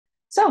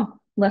So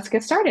let's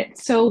get started.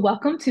 So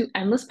welcome to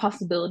Endless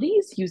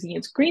Possibilities using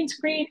its green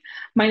screen.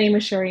 My name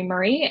is Sherry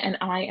Murray and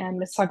I am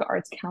Mississauga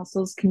Arts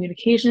Council's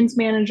Communications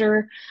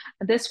Manager.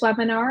 This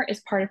webinar is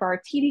part of our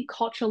TD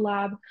Culture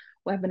Lab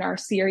webinar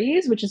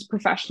series, which is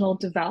professional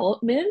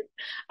development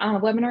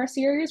webinar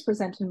series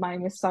presented by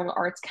Mississauga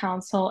Arts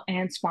Council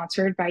and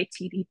sponsored by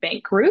TD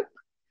Bank Group.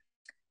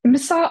 The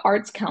Mississauga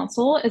Arts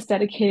Council is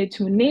dedicated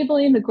to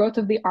enabling the growth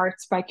of the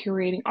arts by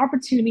curating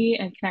opportunity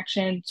and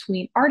connection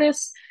between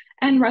artists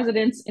and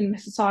residents in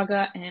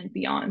Mississauga and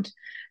beyond.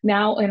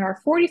 Now, in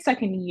our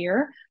 42nd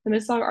year, the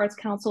Mississauga Arts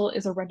Council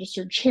is a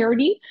registered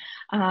charity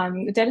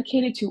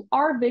dedicated to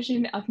our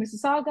vision of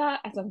Mississauga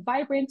as a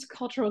vibrant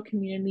cultural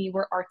community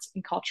where arts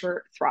and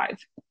culture thrive.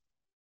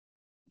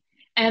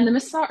 And the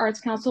Mississauga Arts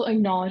Council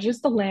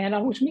acknowledges the land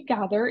on which we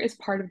gather is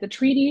part of the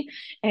treaty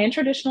and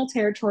traditional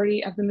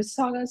territory of the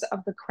Mississaugas of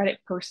the Credit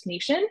First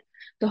Nation,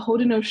 the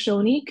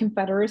Haudenosaunee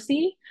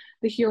Confederacy,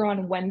 the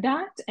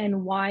Huron-Wendat, and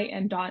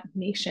Wyandot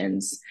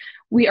nations.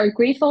 We are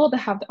grateful to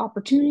have the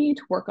opportunity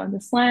to work on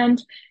this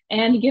land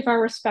and give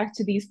our respect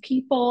to these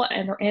people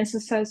and their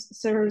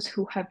ancestors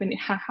who have been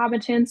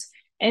inhabitants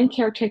and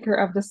caretaker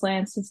of this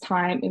land since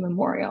time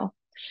immemorial.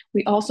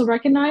 We also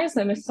recognize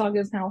that Mississauga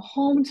is now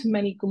home to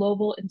many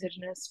global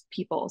Indigenous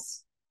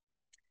peoples.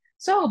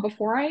 So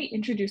before I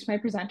introduce my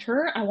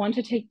presenter, I want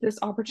to take this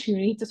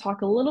opportunity to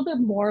talk a little bit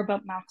more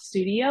about MAC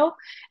Studio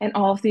and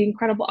all of the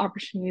incredible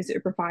opportunities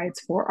it provides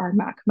for our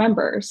MAC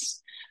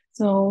members.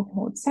 So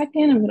hold a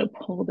second, I'm going to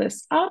pull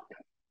this up.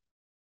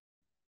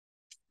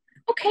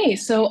 Okay,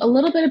 so a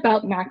little bit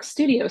about Mac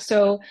Studio.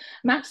 So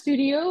Mac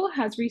Studio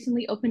has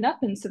recently opened up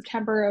in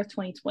September of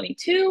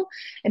 2022.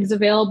 It is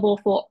available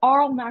for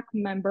all Mac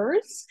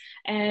members.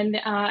 And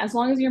as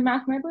long as you're a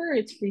Mac member,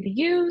 it's free to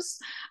use.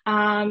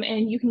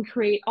 And you can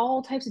create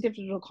all types of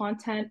digital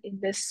content in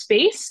this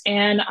space.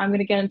 And I'm going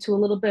to get into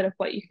a little bit of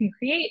what you can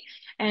create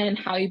and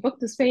how you book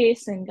the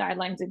space and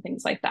guidelines and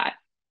things like that.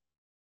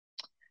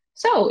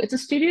 So it's a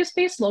studio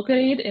space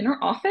located in our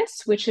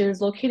office, which is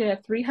located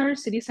at 300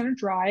 City Center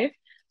Drive,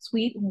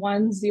 Suite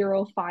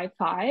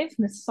 1055,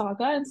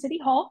 Mississauga and City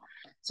Hall.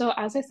 So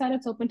as I said,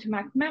 it's open to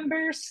MAC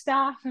members,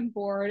 staff, and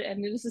board,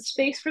 and it is a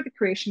space for the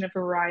creation of a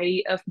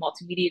variety of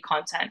multimedia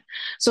content.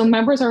 So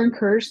members are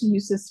encouraged to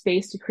use this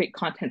space to create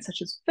content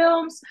such as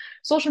films,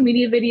 social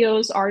media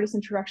videos, artist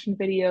introduction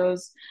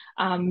videos,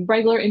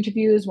 regular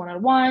interviews,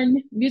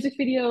 one-on-one, music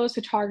videos,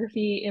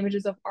 photography,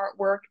 images of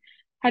artwork,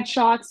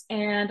 headshots,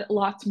 and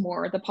lots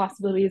more. The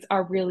possibilities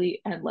are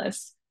really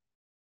endless.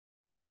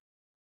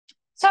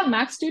 So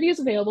Mac Studio is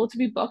available to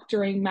be booked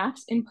during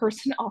Mac's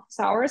in-person office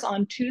hours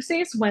on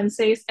Tuesdays,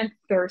 Wednesdays, and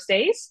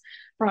Thursdays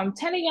from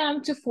 10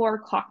 a.m. to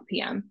 4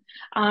 p.m.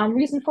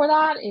 Reason for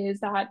that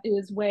is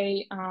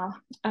way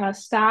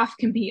staff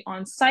can be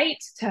on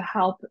site to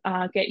help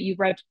get you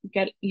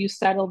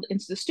settled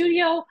into the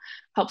studio,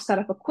 help set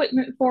up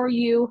equipment for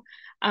you.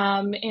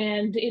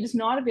 And it is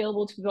not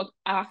available to book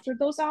after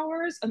those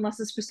hours unless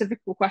a specific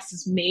request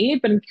is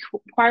made, but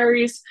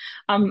inquiries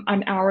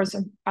on hours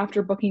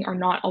after booking are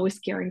not always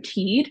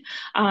guaranteed.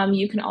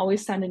 You can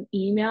always send an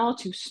email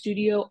to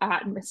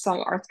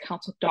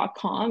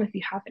studio@mississaugaartscouncil.com if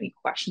you have any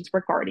questions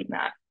regarding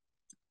that.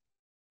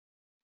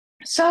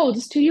 So the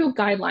studio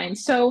guidelines.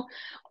 So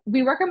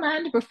we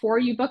recommend before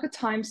you book a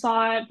time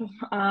slot,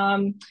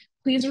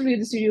 please review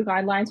the studio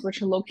guidelines,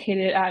 which are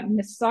located at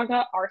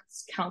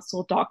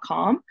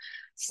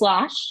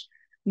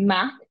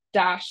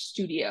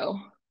mississaugaartscouncil.com/mac-studio/.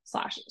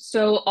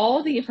 So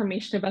all the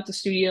information about the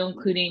studio,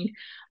 including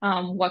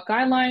what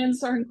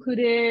guidelines are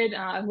included,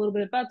 a little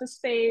bit about the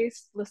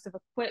space, list of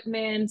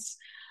equipment,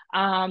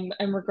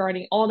 and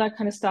regarding all that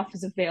kind of stuff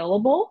is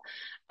available.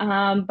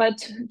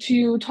 But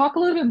to talk a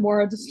little bit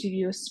more of the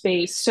studio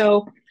space,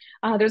 so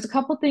there's a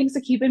couple things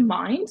to keep in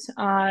mind.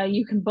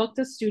 You can book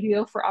the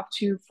studio for up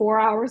to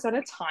 4 hours at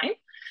a time.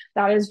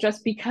 That is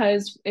just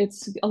because it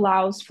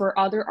allows for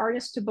other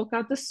artists to book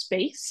out the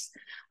space.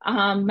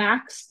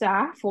 MAC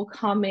staff will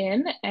come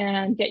in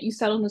and get you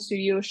settled in the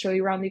studio, show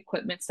you around the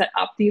equipment, set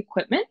up the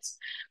equipment,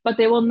 but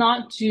they will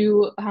not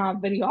do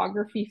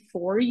videography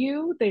for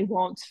you. They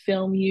won't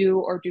film you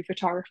or do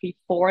photography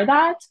for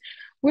that.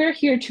 We're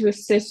here to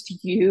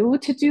assist you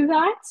to do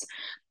that.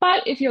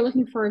 But if you're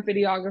looking for a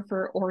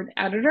videographer or an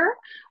editor,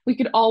 we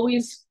could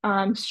always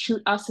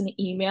shoot us an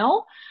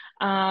email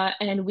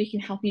and we can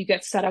help you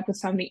get set up with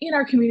somebody in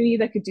our community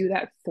that could do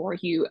that for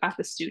you at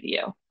the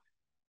studio.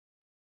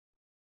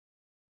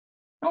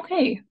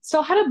 Okay,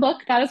 so how to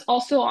book, that is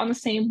also on the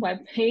same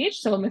webpage,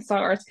 so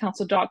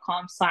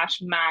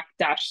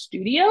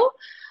mississaugaartscouncil.com/mac-studio.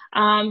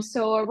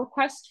 So a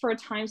request for a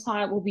time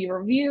slot will be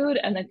reviewed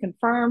and then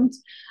confirmed.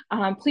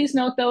 Please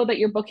note though that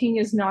your booking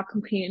is not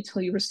complete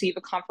until you receive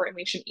a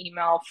confirmation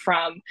email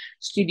from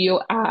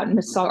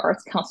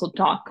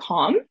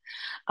studio@mississaugaartscouncil.com.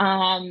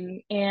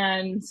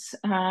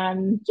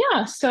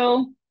 Yeah,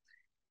 so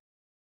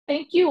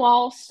thank you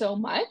all so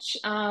much.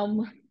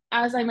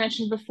 As I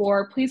mentioned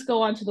before, please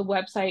go onto the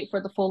website for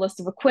the full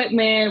list of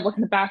equipment, what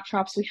kind of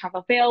backdrops we have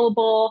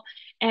available,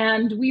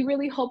 and we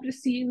really hope to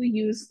see you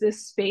use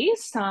this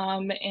space.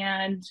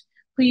 And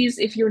Please,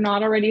 if you're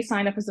not already,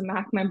 sign up as a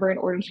Mac member in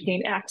order to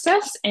gain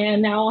access.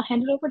 And now I'll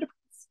hand it over to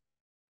Prince.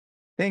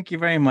 Thank you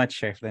very much,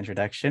 Sherry, for the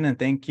introduction, and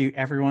thank you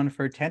everyone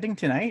for attending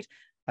tonight.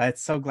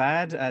 It's so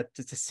glad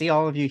to see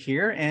all of you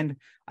here and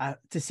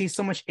to see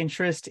so much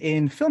interest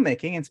in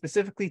filmmaking and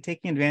specifically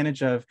taking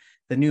advantage of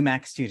the new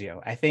Mac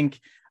Studio. I think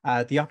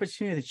the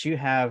opportunity that you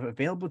have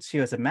available to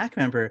you as a Mac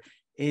member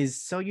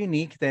is so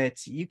unique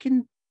that you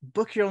can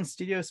book your own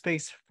studio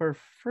space for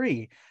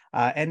free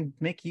and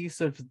make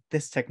use of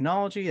this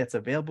technology that's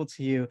available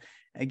to you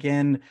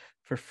again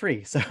for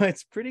free. So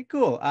it's pretty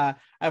cool.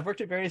 I've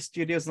worked at various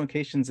studios and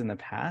locations in the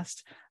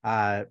past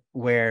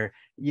where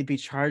you'd be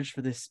charged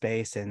for this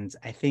space. And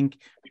I think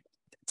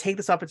take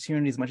this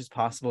opportunity as much as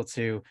possible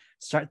to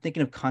start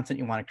thinking of content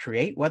you want to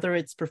create, whether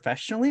it's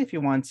professionally, if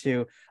you want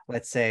to,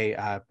 let's say,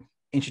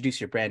 introduce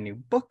your brand new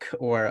book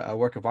or a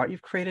work of art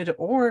you've created,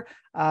 or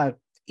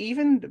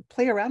even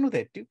play around with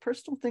it, do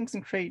personal things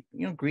and create,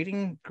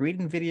 greeting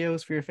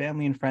videos for your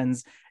family and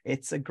friends.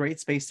 It's a great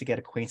space to get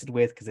acquainted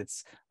with because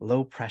it's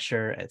low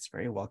pressure, it's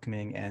very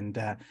welcoming. And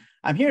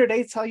I'm here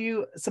today to tell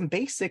you some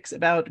basics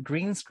about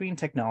green screen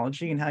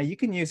technology and how you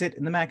can use it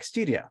in the Mac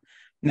Studio.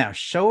 Now,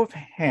 show of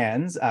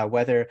hands,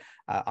 whether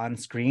on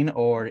screen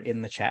or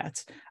in the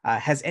chat,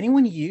 has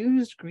anyone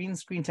used green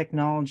screen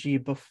technology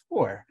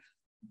before?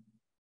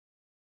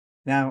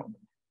 Now,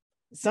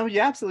 some of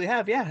you absolutely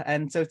have, yeah.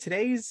 And so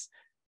today's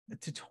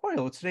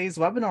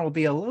webinar will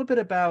be a little bit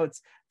about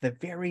the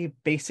very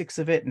basics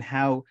of it and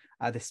how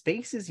the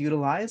space is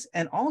utilized,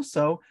 and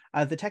also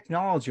the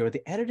technology or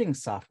the editing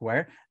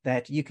software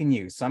that you can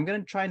use. So I'm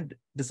going to try and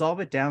dissolve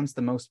it down to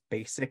the most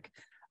basic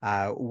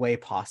way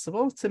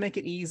possible to make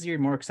it easier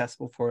and more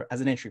accessible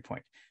as an entry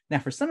point. Now,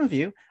 for some of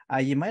you,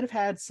 you might have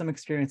had some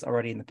experience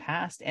already in the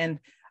past, and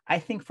I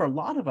think for a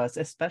lot of us,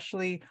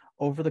 especially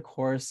over the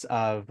course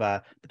of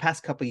the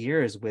past couple of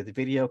years with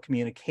video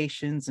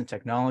communications and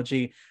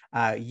technology,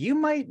 you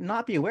might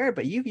not be aware,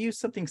 but you've used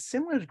something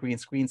similar to green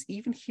screens,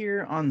 even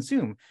here on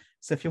Zoom.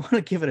 So if you want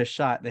to give it a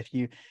shot, if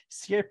you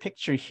see our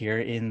picture here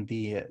in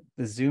the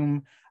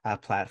Zoom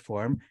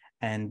platform,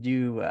 and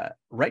you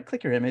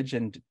right-click your image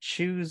and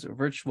choose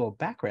virtual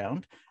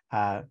background,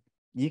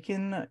 you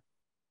can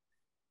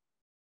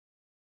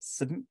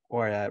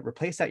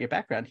replace out your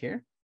background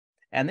here.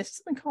 And this is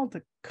something called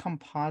the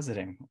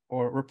compositing,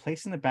 or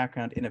replacing the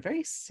background in a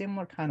very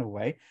similar kind of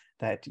way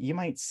that you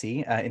might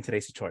see in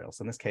today's tutorials.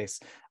 In this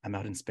case, I'm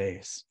out in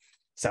space.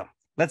 So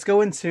let's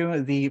go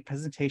into the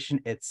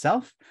presentation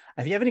itself.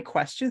 If you have any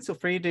questions, feel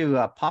free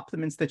to pop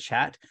them into the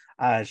chat.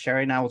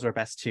 Sherry and I will do our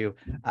best to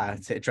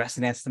address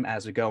and answer them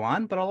as we go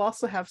on, but I'll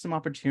also have some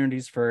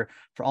opportunities for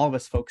all of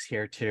us folks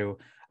here to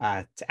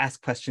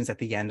ask questions at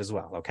the end as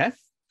well, okay?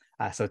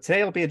 So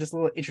today will be just a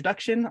little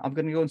introduction. I'm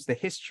going to go into the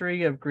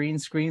history of green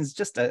screens,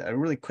 just a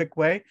really quick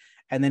way,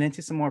 and then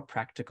into some more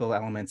practical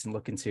elements and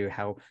look into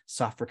how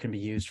software can be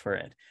used for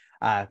it.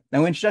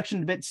 Now,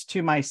 introduction bits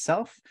to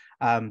myself.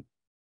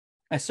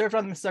 I served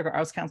on the Mississauga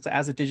Arts Council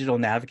as a digital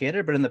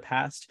navigator, but in the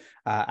past,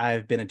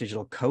 I've been a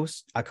digital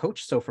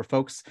coach. So for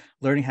folks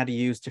learning how to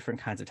use different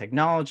kinds of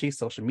technology,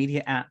 social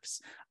media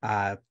apps,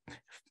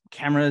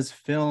 cameras,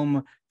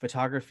 film,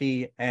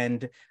 photography,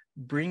 and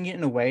bring it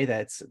in a way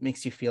that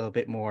makes you feel a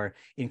bit more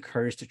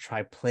encouraged to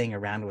try playing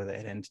around with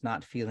it and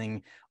not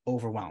feeling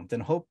overwhelmed,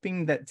 and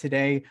hoping that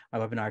today my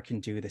webinar can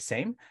do the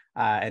same.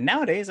 And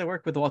nowadays I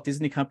work with the Walt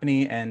Disney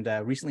Company and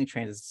recently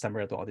trained as a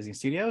summer at the Walt Disney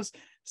Studios.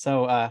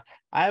 So I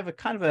have a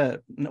kind of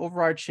an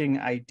overarching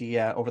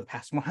idea over the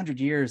past 100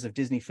 years of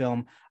Disney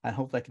film, and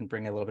hopefully I can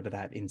bring a little bit of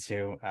that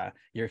into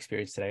your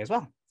experience today as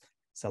well.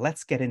 So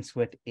let's get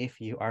into it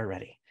if you are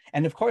ready.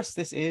 And of course,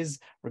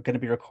 we're going to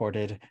be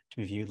recorded to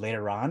be viewed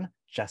later on,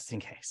 just in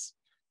case.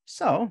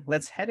 So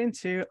let's head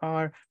into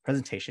our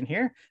presentation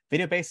here.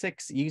 Video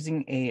basics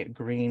using a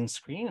green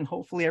screen, and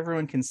hopefully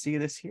everyone can see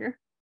this here.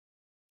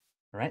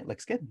 All right,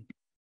 looks good.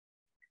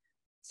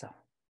 So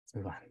let's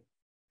move on.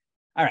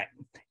 All right,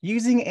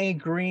 using a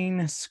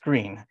green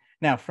screen.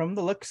 Now, from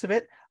the looks of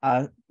it,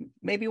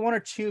 maybe one or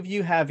two of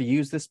you have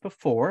used this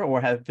before or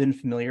have been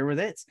familiar with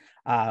it.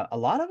 A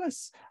lot of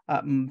us,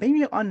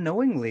 maybe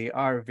unknowingly,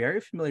 are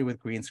very familiar with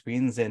green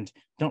screens and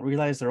don't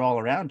realize they're all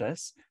around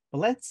us. But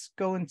let's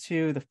go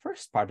into the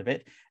first part of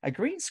it. A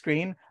green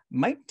screen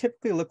might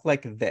typically look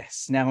like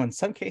this. Now, in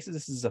some cases,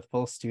 this is a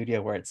full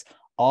studio where it's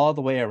all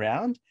the way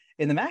around.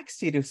 In the Mac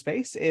Studio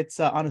space, it's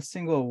on a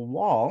single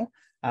wall,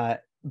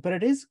 but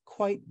it is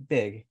quite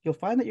big. You'll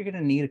find that you're going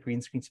to need a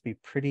green screen to be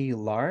pretty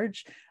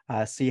large,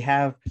 so you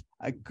have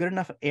a good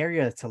enough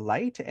area to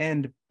light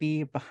and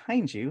be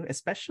behind you,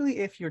 especially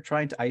if you're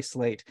trying to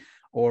isolate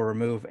or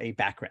remove a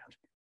background.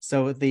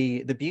 So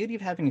the beauty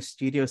of having a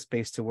studio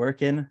space to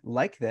work in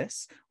like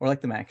this, or like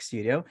the Mac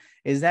Studio,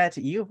 is that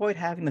you avoid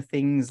having the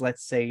things,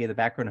 let's say, in the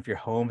background of your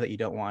home that you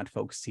don't want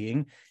folks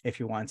seeing if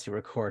you want to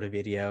record a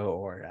video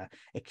or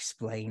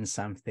explain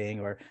something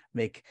or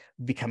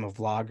become a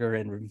vlogger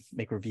and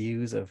make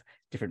reviews of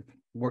different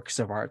works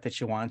of art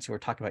that you want to, or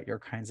talk about your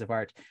kinds of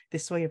art.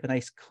 This way you have a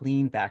nice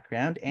clean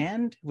background,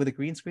 and with a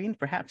green screen,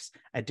 perhaps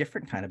a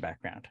different kind of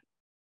background.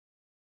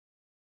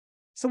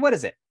 So what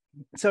is it?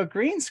 So a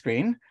green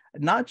screen,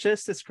 not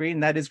just a screen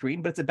that is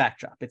green, but it's a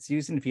backdrop. It's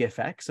used in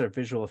VFX or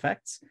visual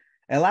effects.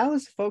 It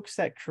allows folks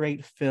that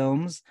create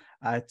films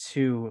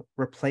to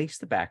replace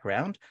the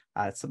background.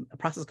 It's a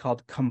process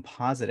called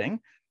compositing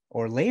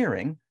or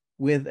layering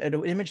with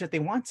an image that they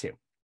want to.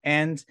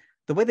 And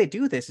the way they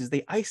do this is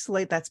they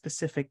isolate that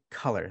specific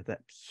color, that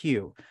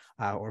hue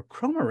or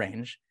chroma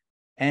range,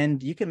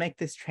 and you can make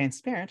this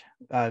transparent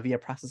via a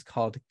process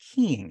called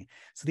keying.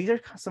 So these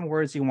are some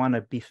words you want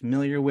to be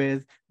familiar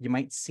with. You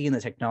might see in the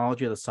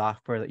technology or the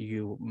software that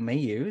you may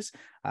use.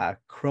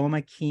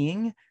 Chroma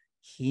keying,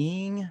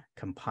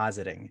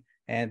 compositing.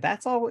 And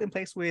that's all in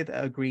place with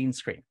a green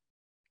screen.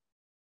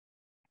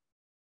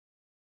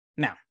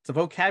 Now, it's a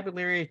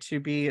vocabulary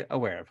to be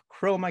aware of.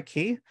 Chroma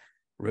key,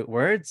 root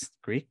words,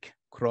 Greek,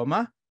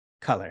 chroma,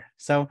 color.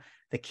 So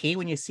the key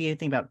when you see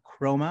anything about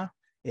chroma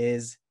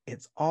is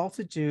it's all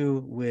to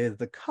do with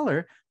the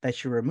color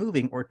that you're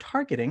removing or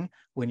targeting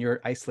when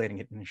you're isolating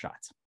it in your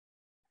shots.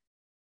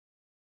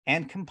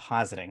 And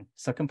compositing.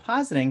 So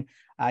compositing,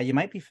 you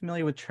might be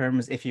familiar with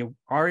terms if you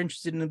are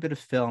interested in a bit of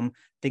film,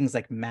 things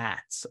like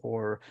mats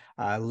or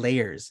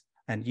layers,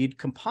 and you'd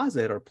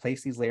composite or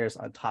place these layers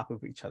on top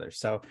of each other.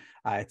 So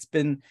it's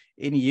been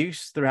in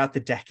use throughout the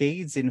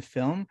decades in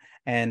film,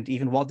 and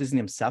even Walt Disney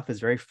himself,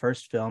 his very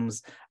first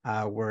films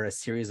were a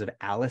series of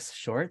Alice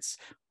shorts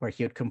where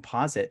he would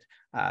composite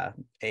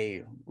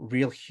a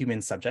real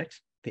human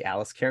subject, the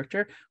Alice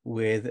character,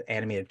 with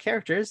animated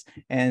characters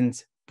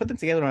and put them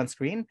together on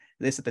screen.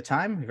 This at the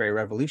time, very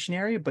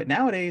revolutionary, but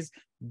nowadays,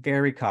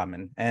 very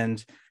common.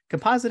 And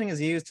compositing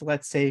is used to,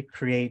 let's say,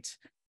 create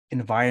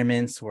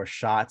environments or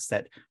shots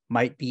that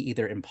might be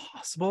either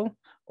impossible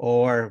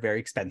or very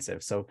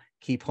expensive. So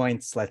key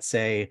points, let's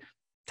say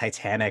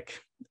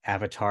Titanic,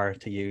 Avatar,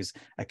 to use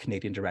a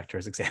Canadian director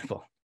as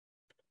example.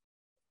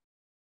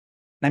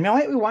 Now, you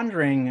might be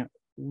wondering,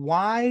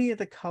 why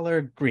the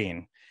color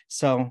green?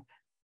 So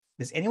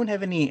does anyone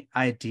have any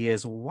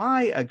ideas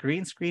why a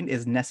green screen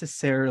is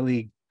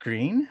necessarily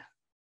green?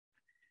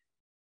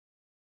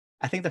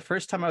 I think the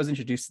first time I was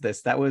introduced to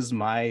this, that was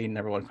my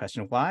number one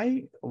question.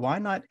 Why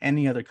not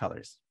any other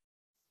colors?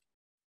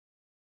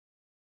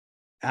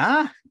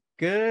 Ah,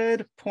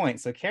 good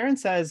point. So Karen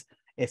says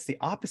it's the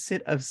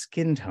opposite of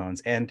skin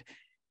tones. And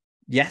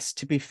yes,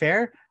 to be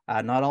fair,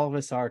 not all of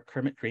us are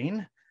Kermit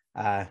green.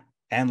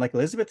 And like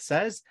Elizabeth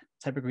says,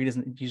 type of green is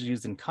usually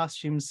used in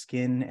costumes,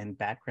 skin, and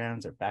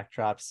backgrounds or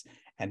backdrops.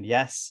 And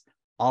yes,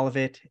 all of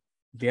it,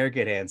 very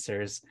good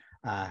answers.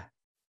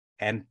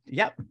 And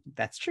yeah,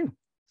 that's true.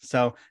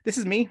 So this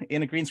is me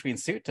in a green screen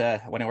suit.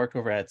 When I worked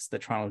over at the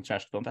Toronto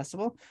International Film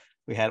Festival,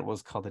 we had what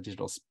was called a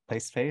digital play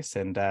space,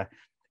 and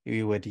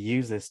we would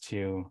use this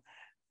to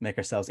make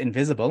ourselves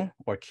invisible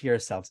or key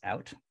ourselves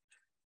out.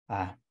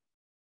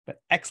 But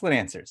excellent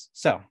answers.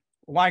 So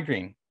why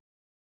green?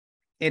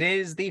 It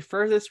is the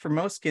furthest from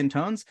most skin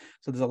tones,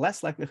 so there's a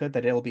less likelihood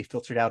that it'll be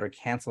filtered out or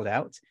canceled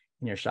out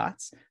in your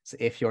shots. So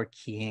if you're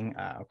keying,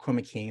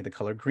 chroma keying the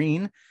color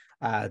green,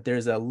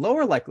 there's a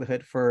lower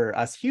likelihood for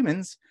us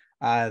humans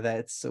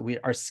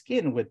our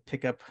skin would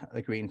pick up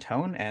a green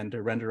tone and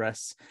render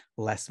us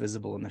less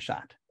visible in the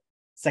shot.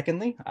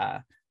 Secondly,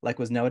 like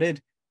was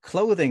noted,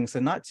 clothing. So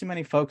not too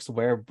many folks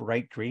wear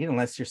bright green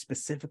unless you're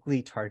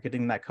specifically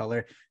targeting that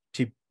color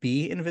to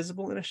be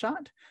invisible in a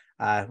shot.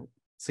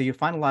 So you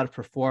find a lot of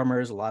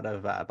performers, a lot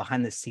of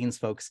behind the scenes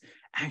folks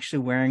actually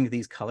wearing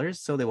these colors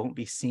so they won't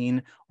be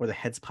seen or the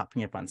heads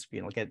popping up on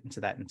screen. We'll get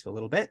into that into a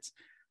little bit.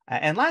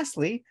 And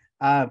lastly,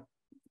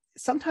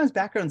 sometimes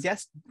backgrounds,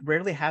 yes,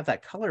 rarely have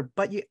that color,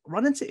 but you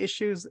run into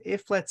issues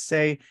if, let's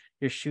say,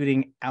 you're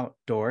shooting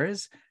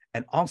outdoors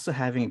and also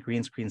having a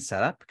green screen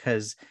setup,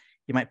 because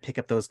you might pick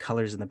up those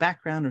colors in the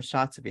background or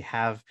shots. If you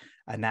have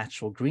a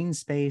natural green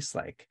space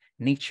like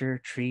nature,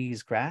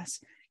 trees, grass,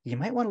 you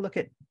might want to look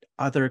at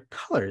other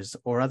colors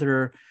or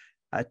other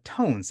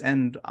tones.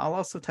 And I'll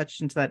also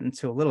touch into that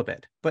into a little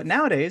bit. But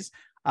nowadays,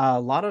 a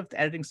lot of the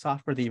editing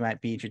software that you might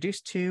be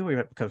introduced to or you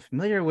might become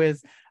familiar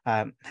with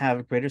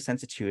have greater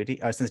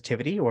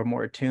sensitivity or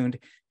more attuned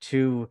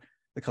to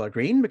the color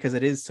green because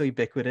it is so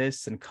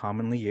ubiquitous and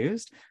commonly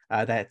used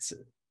that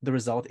the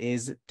result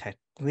is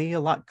technically a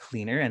lot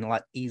cleaner and a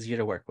lot easier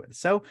to work with.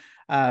 So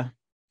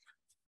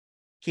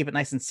keep it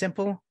nice and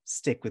simple,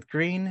 stick with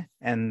green,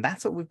 and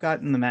that's what we've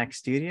got in the Mac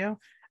Studio.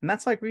 And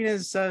that's why green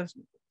is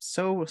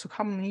so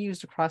commonly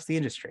used across the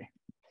industry.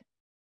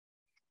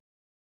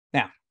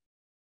 Now,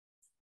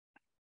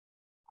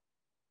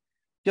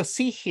 you'll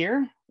see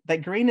here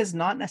that green is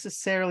not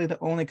necessarily the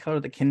only color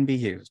that can be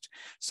used.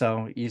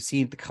 So you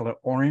see the color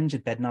orange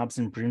at Bedknobs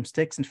and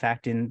Broomsticks. In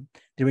fact, in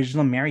the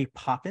original Mary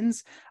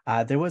Poppins,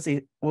 there was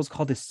what was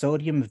called a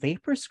sodium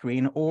vapor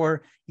screen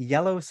or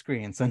yellow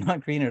screen, so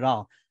not green at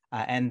all.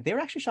 And they were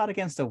actually shot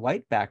against a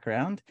white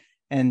background.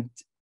 And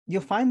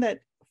you'll find that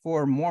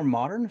for more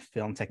modern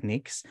film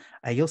techniques,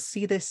 you'll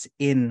see this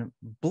in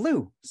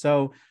blue.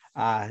 So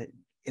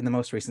in the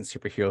most recent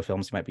superhero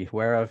films you might be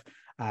aware of,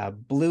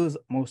 blue is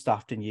most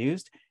often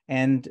used.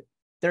 And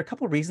there are a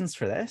couple of reasons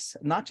for this,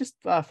 not just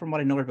from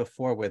what I noted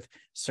before with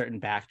certain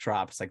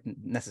backdrops, like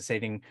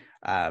necessitating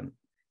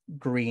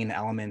green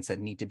elements that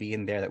need to be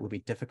in there that would be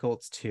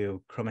difficult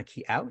to chroma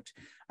key out.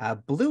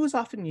 Blue is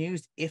often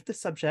used if the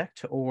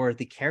subject or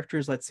the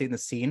characters, let's say in the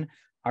scene,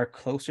 are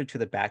closer to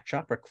the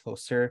backdrop or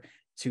closer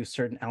to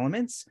certain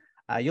elements.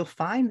 You'll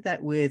find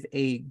that with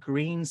a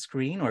green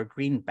screen or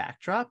green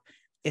backdrop,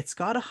 it's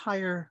got a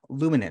higher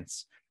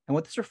luminance. And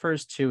what this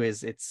refers to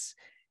is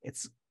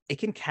it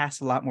can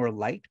cast a lot more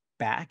light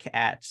back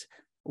at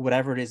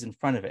whatever it is in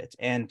front of it.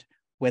 And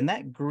when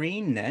that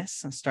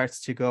greenness starts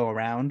to go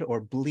around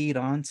or bleed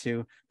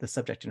onto the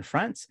subject in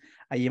front,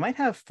 you might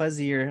have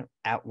fuzzier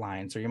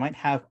outlines, or you might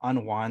have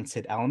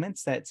unwanted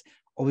elements that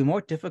will be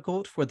more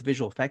difficult for the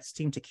visual effects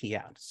team to key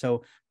out.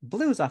 So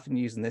blue is often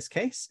used in this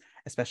case,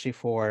 especially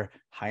for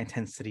high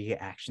intensity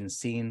action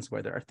scenes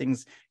where there are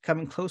things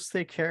coming close to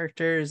their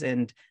characters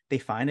and they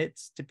find it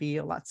to be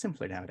a lot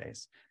simpler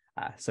nowadays.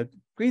 So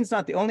green's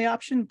not the only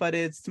option, but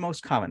it's the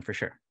most common for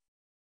sure.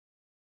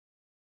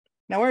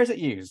 Now, where is it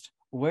used?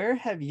 Where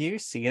have you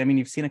seen, I mean,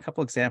 you've seen a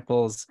couple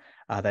examples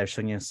that I've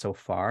shown you so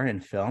far in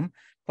film,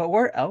 but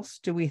where else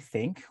do we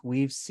think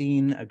we've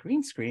seen a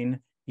green screen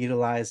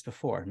utilized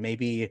before,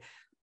 maybe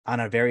on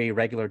a very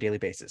regular daily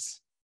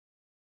basis?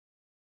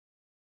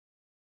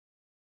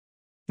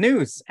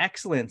 News,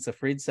 excellent. So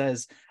Fareed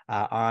says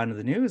on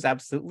the news,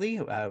 absolutely.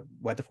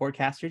 Weather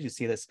forecasters, you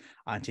see this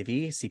on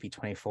TV,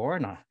 CP24,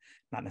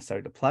 not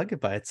necessarily to plug,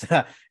 but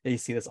you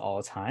see this all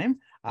the time.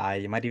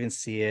 You might even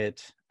see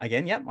it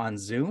again, yep, on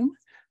Zoom.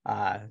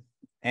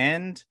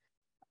 And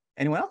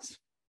anyone else?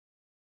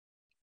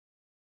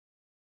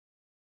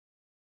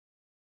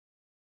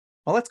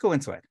 Well, let's go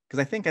into it, because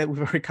I think we've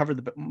already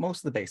covered most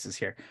of the bases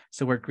here.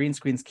 So where green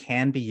screens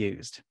can be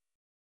used.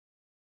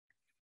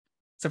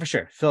 So for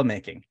sure,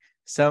 filmmaking.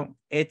 So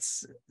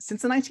it's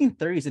since the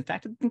 1930s. In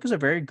fact, I think there's a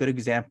very good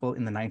example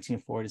in the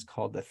 1940s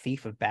called The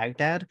Thief of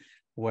Baghdad,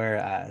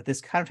 where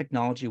this kind of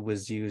technology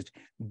was used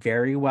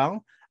very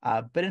well.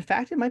 But in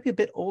fact, it might be a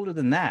bit older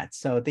than that.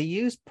 So they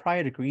used,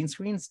 prior to green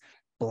screens,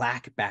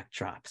 black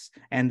backdrops.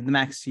 And the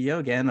Max CEO,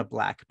 again, a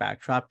black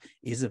backdrop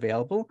is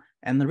available.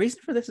 And the reason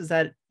for this is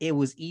that it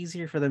was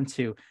easier for them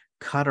to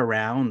cut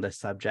around the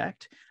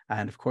subject.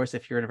 And of course,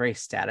 if you're in a very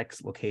static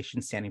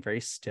location, standing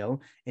very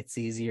still, it's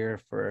easier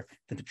for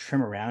them to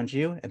trim around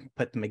you and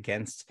put them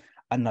against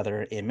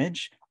another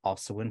image,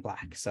 also in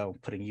black. So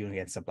putting you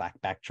against a black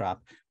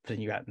backdrop,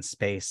 putting you out in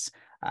space.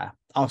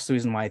 Also the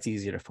reason why it's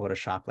easier to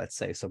Photoshop, let's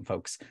say, some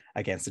folks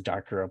against a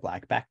darker or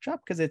black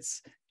backdrop, because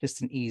it's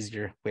just an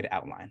easier way to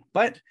outline.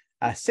 But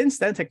since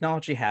then,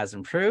 technology has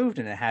improved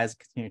and it has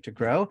continued to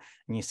grow.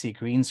 And you see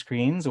green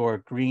screens or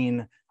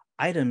green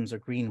items or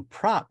green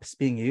props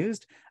being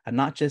used,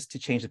 not just to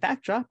change the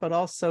backdrop, but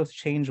also to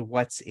change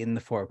what's in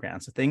the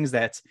foreground. So things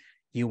that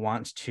you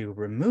want to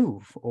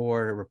remove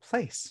or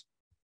replace.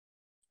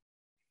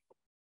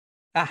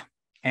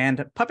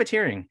 And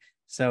puppeteering.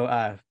 So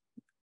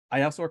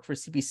I also work for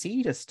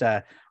CBC, just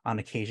on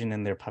occasion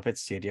in their puppet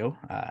studio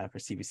for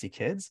CBC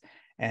Kids.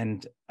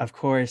 And of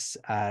course,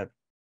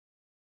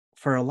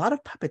 for a lot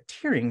of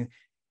puppeteering,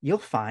 you'll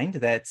find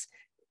that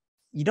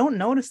you don't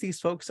notice these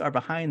folks are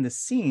behind the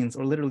scenes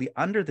or literally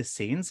under the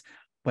scenes,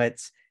 but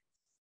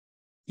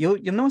you'll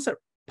notice that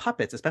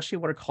puppets, especially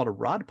what are called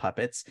rod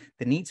puppets,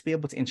 they need to be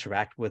able to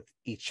interact with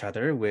each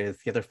other,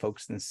 with the other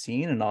folks in the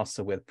scene, and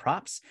also with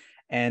props,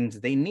 and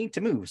they need to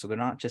move. So they're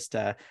not just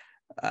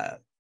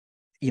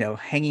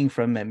hanging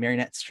from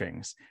marionette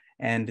strings.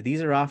 And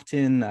these are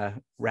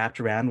often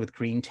wrapped around with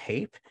green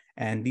tape,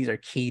 and these are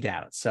keyed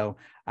out. So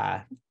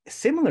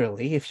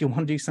similarly, if you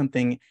want to do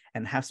something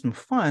and have some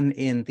fun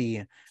in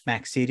the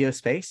Max Studio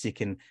space, you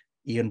can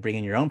even bring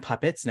in your own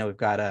puppets. Now we've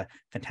got a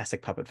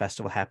fantastic puppet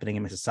festival happening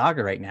in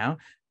Mississauga right now,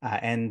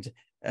 and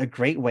a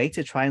great way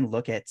to try and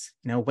look at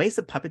ways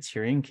that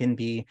puppeteering can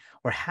be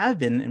or have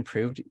been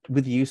improved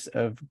with the use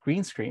of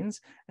green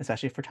screens,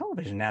 especially for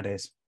television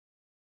nowadays.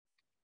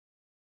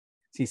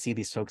 So you see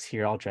these folks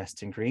here all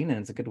dressed in green, and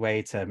it's a good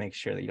way to make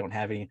sure that you don't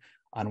have any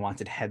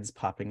unwanted heads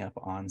popping up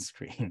on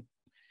screen.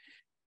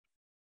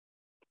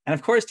 And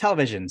of course,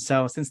 television.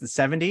 So since the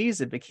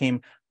 70s, it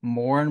became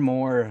more and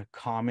more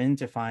common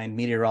to find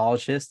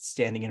meteorologists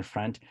standing in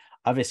front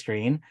of a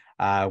screen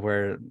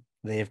where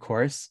they, of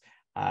course,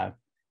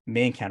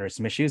 may encounter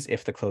some issues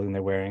if the clothing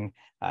they're wearing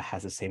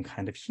has the same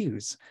kind of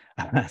hues.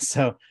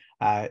 So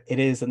it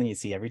is something you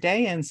see every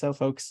day. And so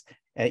folks,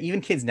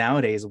 even kids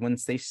nowadays,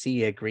 once they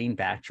see a green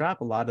backdrop,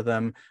 a lot of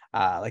them,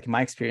 like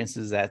my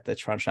experiences at the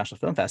Toronto National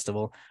Film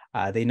Festival,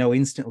 they know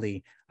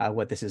instantly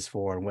what this is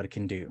for and what it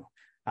can do.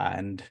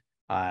 And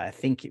I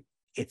think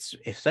it's,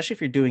 especially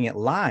if you're doing it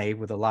live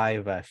with a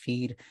live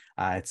feed,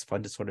 it's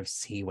fun to sort of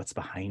see what's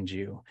behind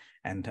you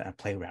and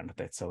play around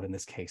with it. So in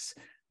this case,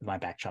 with my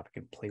backdrop, I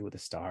can play with the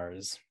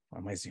stars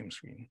on my Zoom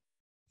screen.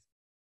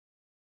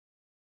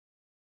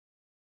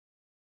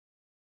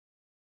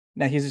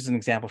 Now, here's just an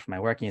example from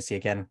my work. And you see,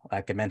 again,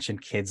 like I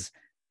mentioned, kids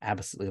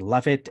absolutely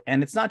love it.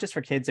 And it's not just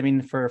for kids. I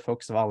mean, for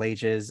folks of all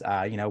ages,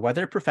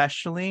 whether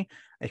professionally,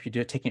 if you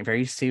do it taking it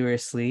very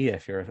seriously,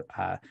 if you're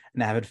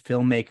an avid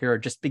filmmaker or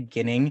just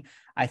beginning,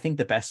 I think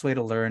the best way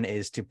to learn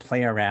is to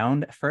play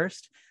around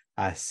first,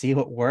 see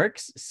what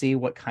works, see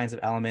what kinds of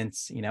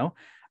elements,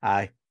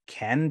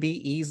 can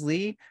be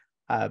easily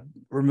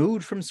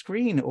removed from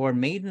screen or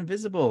made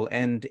invisible,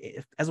 and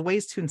as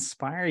ways to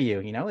inspire you.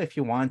 If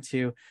you want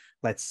to,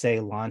 let's say,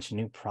 launch a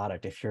new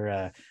product, if you're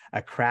a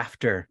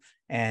crafter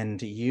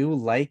and you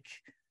like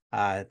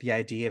the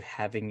idea of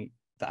having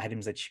the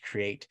items that you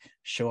create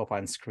show up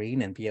on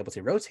screen and be able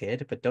to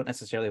rotate it, but don't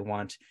necessarily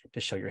want to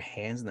show your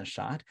hands in the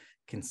shot,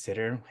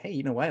 consider, hey,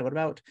 you know what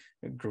about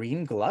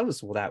green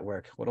gloves? Will that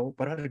work? What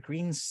about a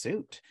green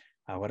suit?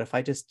 What if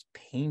I just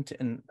paint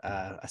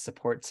a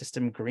support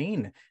system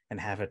green and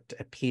have it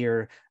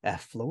appear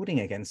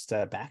floating against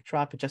a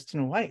backdrop just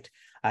in white?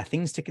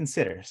 Things to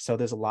consider. So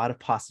there's a lot of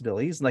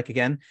possibilities. Like,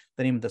 again,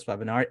 the name of this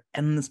webinar,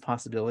 Endless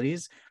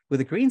Possibilities.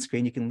 With a green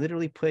screen, you can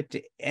literally put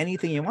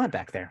anything you want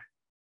back there.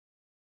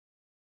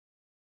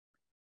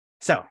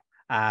 So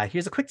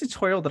here's a quick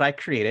tutorial that I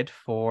created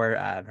for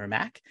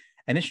Mac.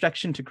 An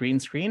introduction to green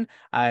screen.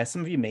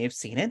 Some of you may have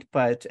seen it,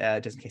 but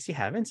just in case you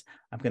haven't,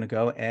 I'm going to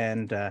go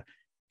and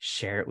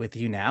share it with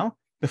you now.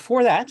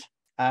 Before that,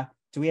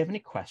 do we have any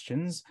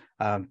questions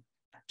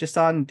just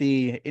on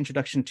the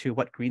introduction to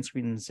what green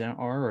screens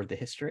are or the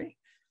history?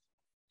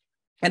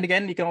 And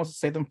again, you can also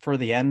save them for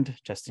the end,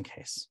 just in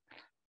case.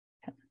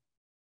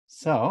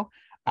 So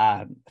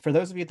for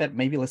those of you that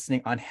may be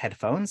listening on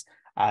headphones,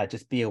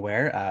 just be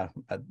aware,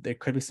 there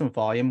could be some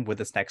volume with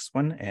this next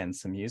one and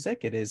some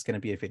music. It is going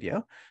to be a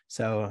video,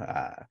 so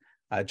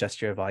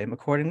adjust your volume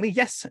accordingly.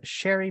 Yes,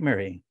 Sherry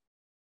Murray.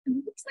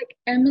 It looks like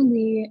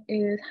Emily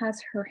has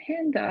her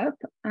hand up.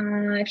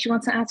 If she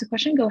wants to ask a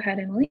question, go ahead,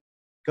 Emily.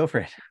 Go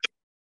for it.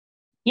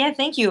 Yeah,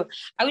 thank you.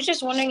 I was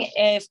just wondering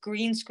if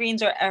green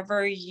screens are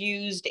ever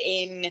used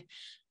in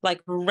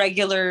like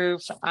regular,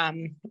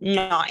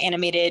 not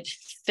animated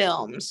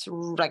films,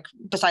 like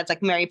besides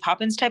like Mary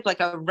Poppins type,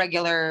 like a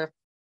regular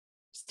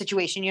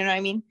situation, you know what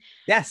I mean?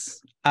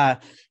 Yes.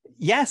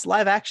 Yes,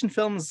 live action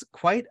films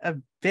quite a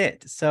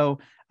bit. So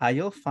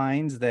you'll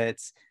find that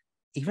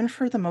even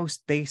for the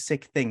most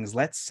basic things,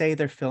 let's say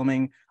they're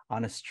filming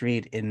on a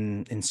street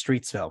in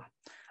Streetsville,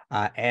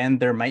 and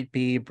there might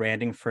be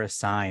branding for a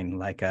sign,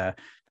 like a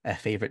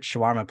favorite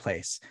shawarma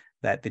place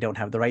that they don't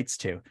have the rights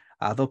to.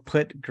 They'll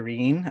put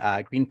green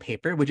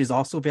paper, which is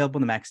also available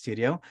in the Mac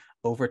Studio,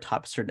 over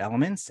top certain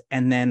elements,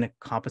 and then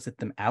composite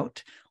them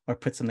out or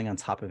put something on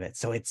top of it.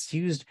 So it's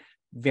used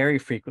very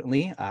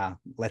frequently,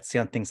 let's say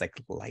on things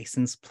like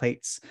license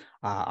plates,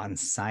 on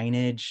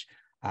signage,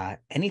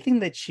 anything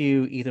that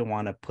you either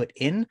want to put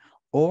in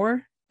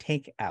or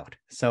take out.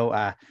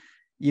 So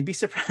you'd be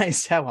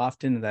surprised how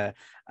often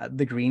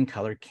the green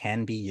color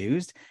can be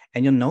used.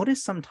 And you'll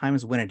notice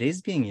sometimes when it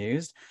is being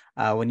used,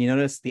 when you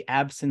notice the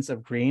absence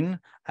of green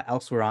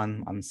elsewhere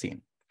on the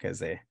scene, because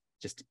they're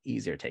just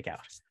easier to take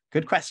out.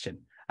 Good question.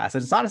 So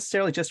it's not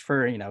necessarily just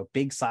for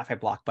big sci-fi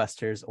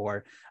blockbusters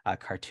or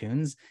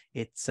cartoons.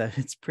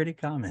 It's pretty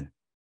common.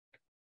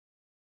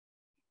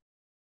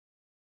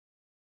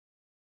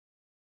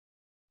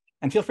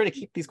 And feel free to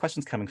keep these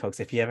questions coming,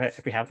 folks. If you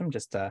have them,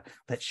 just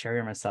let Sherry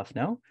or myself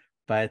know.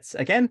 But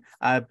again,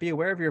 be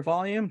aware of your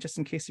volume, just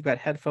in case you've got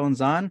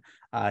headphones on.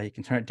 You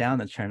can turn it down,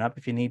 then turn it up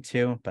if you need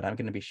to. But I'm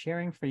going to be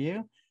sharing for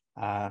you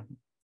a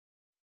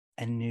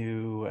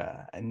new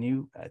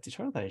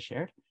tutorial that I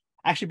shared.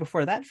 Actually,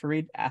 before that,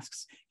 Fareed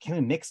asks, can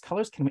we mix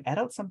colors? Can we add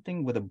out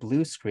something with a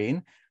blue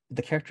screen?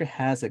 The character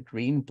has a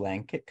green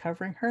blanket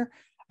covering her.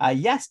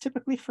 Yes,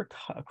 typically for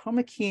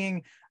chroma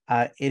keying,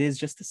 it is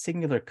just a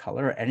singular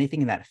color or anything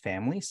in that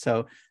family.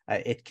 So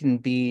it can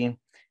be,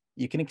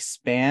 you can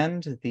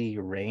expand the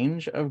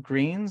range of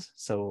greens,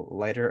 so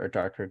lighter or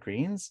darker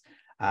greens.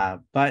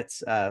 But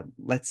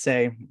let's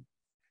say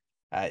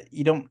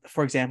you don't,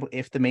 for example,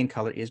 if the main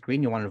color is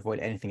green, you want to avoid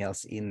anything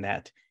else in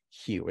that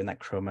hue, in that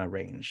chroma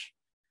range.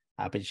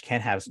 But you can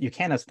have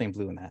something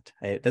blue in that.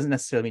 It doesn't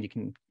necessarily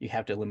mean you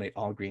have to eliminate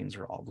all greens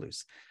or all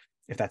blues,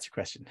 if that's your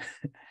question.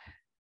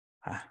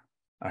 All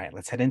right,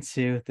 let's head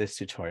into this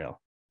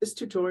tutorial. This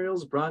tutorial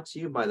is brought to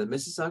you by the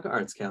Mississauga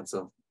Arts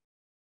Council.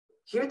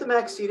 Here at the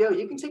Mac Studio,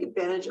 you can take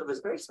advantage of this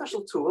very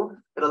special tool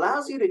that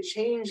allows you to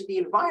change the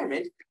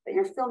environment that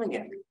you're filming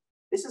in.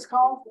 This is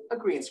called a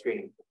green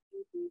screen.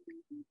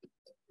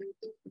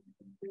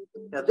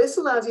 Now, this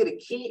allows you to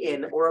key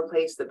in or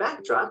replace the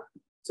backdrop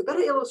to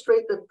better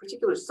illustrate the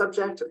particular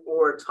subject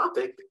or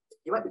topic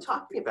you might be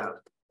talking about.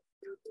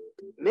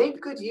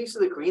 Make good use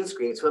of the green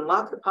screen to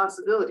unlock the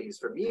possibilities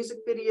for music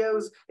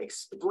videos,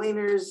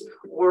 explainers,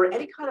 or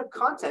any kind of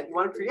content you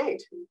want to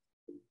create.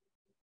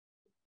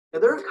 Now,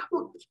 there are a couple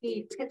of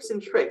key tips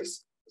and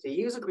tricks to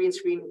use a green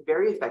screen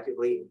very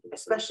effectively,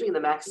 especially in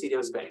the Mac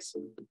Studio space.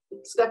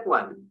 Step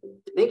one,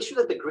 make sure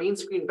that the green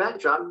screen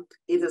backdrop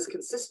is as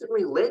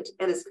consistently lit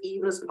and as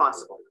even as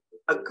possible.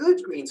 A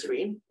good green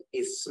screen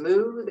is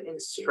smooth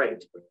and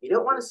straight. You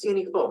don't want to see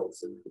any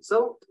folds.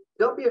 So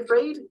don't be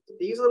afraid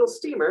to use a little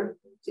steamer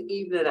to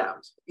even it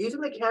out.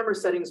 Using the camera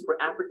settings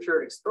for aperture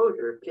and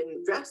exposure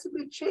can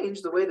drastically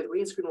change the way the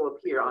green screen will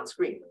appear on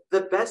screen.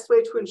 The best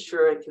way to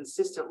ensure a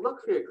consistent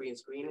look for your green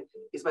screen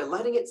is by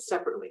lighting it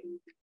separately.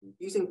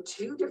 Using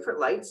two different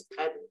lights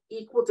at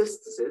equal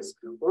distances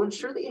will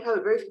ensure that you have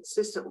a very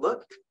consistent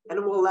look, and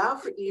it will allow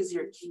for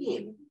easier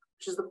keying,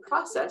 which is the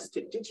process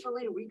to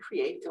digitally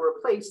recreate or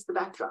replace the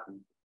backdrop.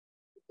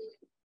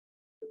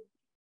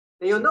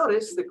 Now you'll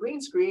notice the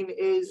green screen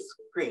is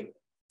green.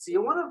 So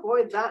you'll want to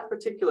avoid that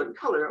particular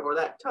color or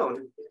that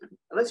tone,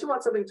 unless you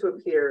want something to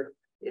appear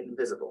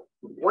invisible.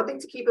 One thing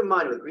to keep in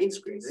mind with green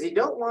screens is you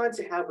don't want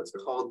to have what's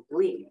called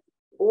bleed,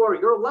 or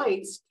your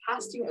lights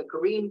casting a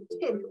green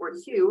tint or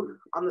hue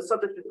on the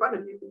subject in front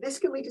of you. This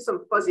can lead to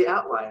some fuzzy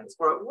outlines,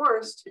 or at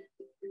worst,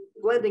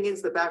 blending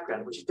into the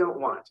background, which you don't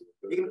want.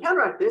 You can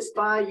counteract this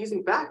by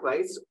using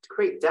backlights to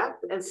create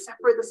depth and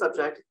separate the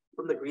subject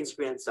from the green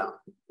screen itself.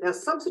 Now,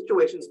 some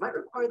situations might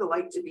require the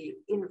light to be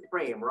in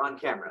frame or on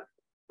camera,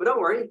 but don't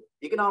worry,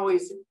 you can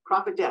always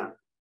crop it down.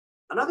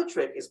 Another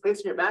trick is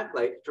placing your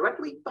backlight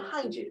directly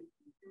behind you,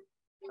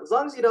 as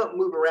long as you don't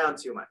move around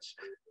too much.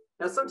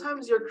 Now,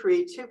 sometimes your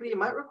creativity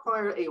might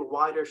require a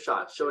wider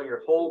shot showing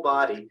your whole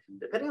body,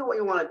 depending on what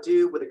you want to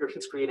do with the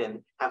green screen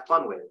and have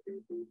fun with.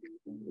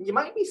 You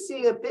might be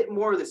seeing a bit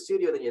more of the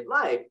studio than you'd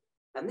like,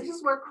 and this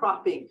is where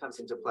cropping comes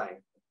into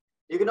play.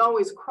 You can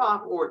always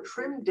crop or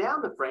trim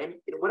down the frame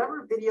in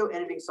whatever video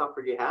editing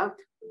software you have,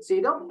 so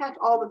you don't catch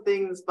all the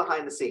things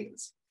behind the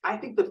scenes. I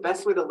think the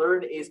best way to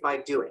learn is by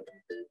doing.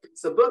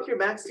 So book your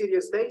Mac Studio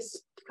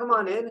space, come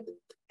on in,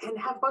 and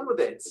have fun with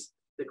it.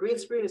 The green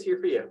screen is here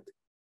for you.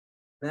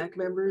 Mac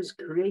members,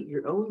 create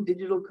your own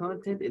digital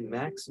content in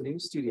Mac's new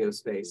studio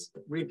space.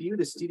 Review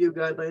the studio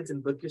guidelines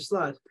and book your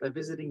slot by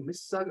visiting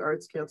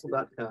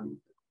MississaugaArtsCouncil.com.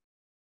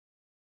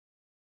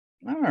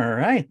 All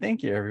right,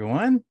 thank you,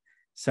 everyone.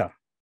 So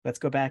let's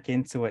go back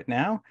into it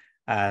now.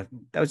 That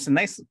was a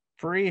nice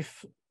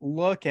brief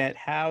look at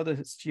how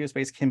the studio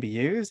space can be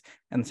used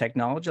and the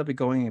technology. I'll be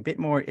going a bit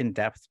more in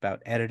depth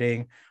about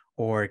editing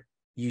or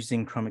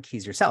using chroma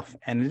keys yourself.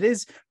 And it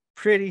is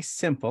pretty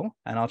simple,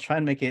 and I'll try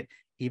and make it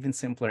even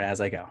simpler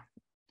as I go.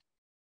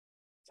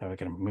 So we're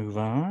going to move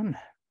on.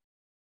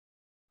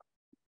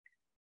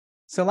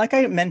 So like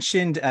I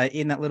mentioned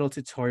in that little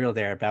tutorial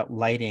there about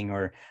lighting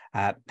or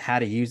how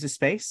to use the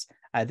space,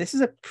 this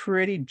is a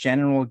pretty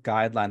general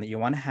guideline that you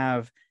want to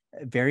have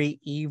very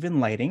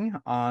even lighting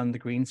on the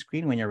green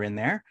screen when you're in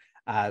there.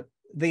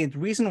 The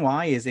reason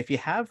why is if you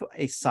have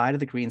a side of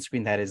the green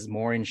screen that is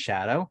more in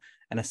shadow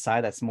and a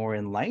side that's more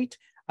in light,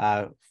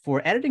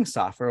 for editing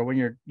software, when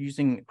you're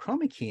using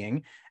chroma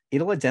keying,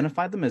 it'll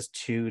identify them as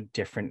two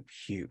different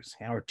hues,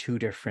 or two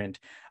different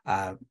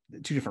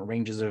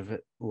ranges of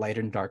light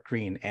and dark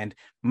green, and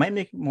might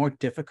make it more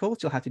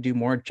difficult. You'll have to do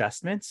more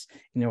adjustments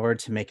in order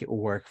to make it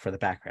work for the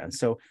background.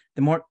 So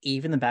the more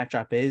even the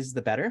backdrop is,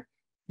 the better.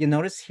 You'll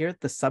notice here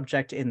the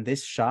subject in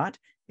this shot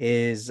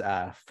is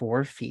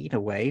 4 feet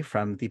away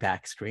from the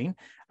back screen.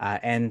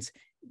 And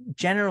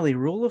generally,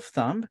 rule of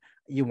thumb,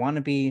 you want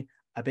to be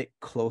a bit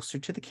closer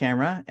to the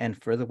camera and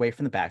further away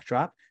from the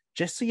backdrop,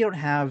 just so you don't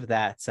have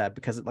that,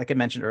 because like I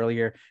mentioned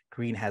earlier,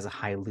 green has a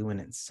high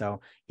luminance.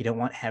 So you don't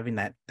want having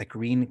the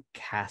green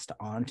cast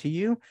onto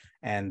you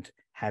and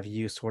have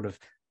you sort of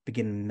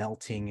begin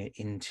melting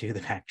into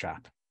the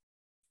backdrop.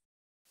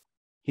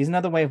 Here's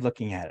another way of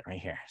looking at it right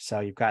here. So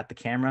you've got the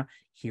camera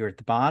here at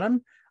the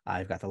bottom,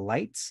 you've got the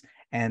lights,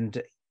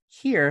 and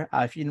here,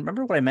 if you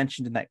remember what I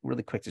mentioned in that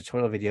really quick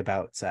tutorial video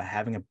about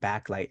having a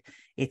backlight,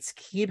 it's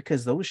key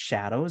because those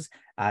shadows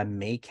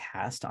may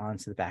cast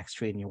onto the back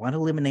screen. You want to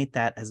eliminate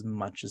that as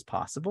much as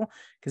possible,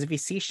 because if you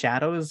see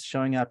shadows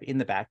showing up in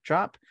the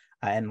backdrop,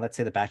 and let's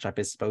say the backdrop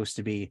is supposed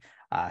to be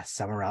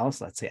somewhere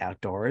else, let's say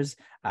outdoors,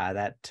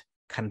 that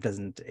kind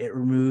of it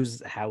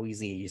removes how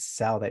easy you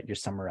sell that you're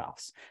somewhere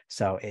else.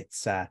 So it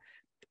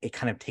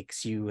kind of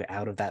takes you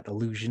out of that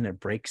illusion. It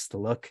breaks the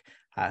look.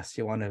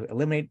 So you want to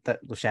eliminate the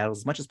shadows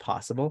as much as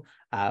possible.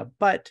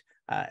 But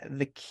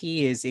the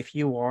key is if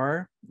you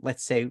are,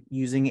 let's say,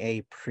 using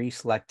a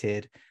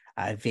pre-selected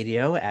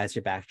video as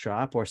your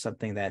backdrop or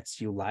something that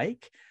you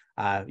like,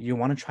 you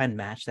want to try and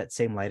match that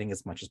same lighting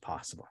as much as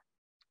possible.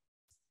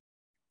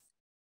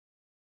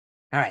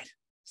 All right,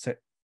 so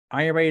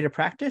are you ready to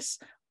practice?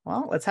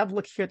 Well, let's have a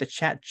look here at the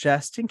chat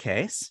just in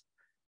case.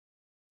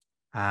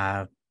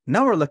 No,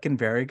 we're looking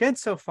very good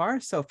so far.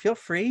 So feel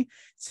free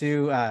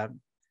to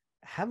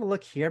have a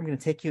look here. I'm going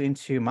to take you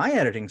into my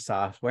editing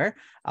software.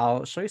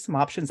 I'll show you some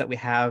options that we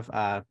have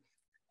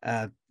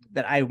that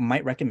I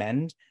might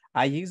recommend.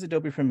 I use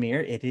Adobe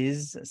Premiere. It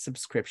is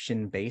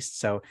subscription based,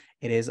 so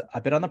it is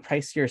a bit on the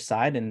pricier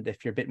side. And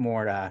if you're a bit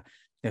more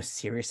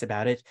serious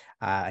about it,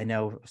 I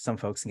know some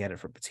folks can get it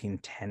for between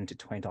 $10 to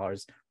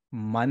 $20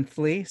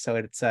 monthly. So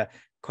it's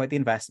quite the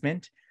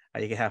investment.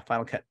 You can have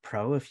Final Cut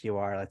Pro if you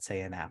are, let's say,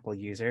 an Apple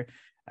user.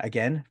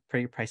 Again,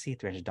 pretty pricey,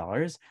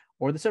 $300.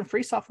 Or there's some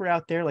free software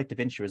out there like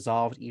DaVinci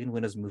Resolve, even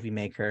Windows Movie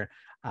Maker,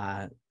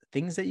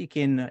 things that you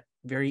can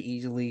very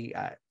easily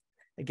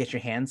get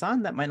your hands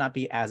on that might not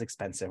be as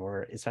expensive,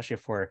 or especially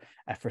for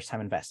a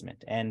first-time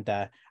investment. And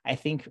I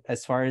think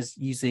as far as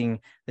using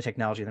the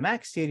technology in the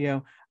Mac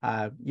Studio,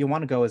 you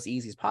want to go as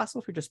easy as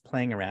possible if you're just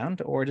playing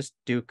around, or just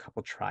do a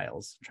couple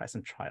trials, try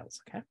some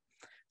trials, okay?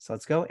 So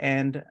let's go,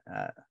 and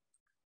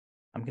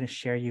I'm going to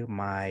share you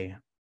my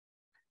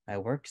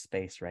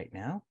workspace right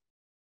now.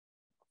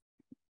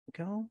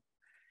 Go.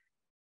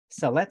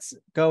 So let's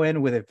go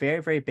in with a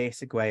very, very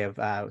basic way of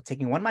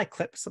taking one of my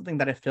clips, something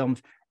that I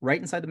filmed right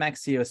inside the Mac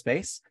Studio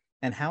space,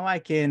 and how I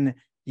can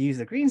use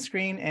the green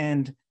screen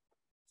and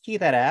key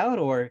that out,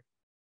 or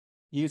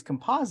use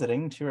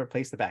compositing to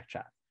replace the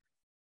backdrop.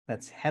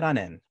 Let's head on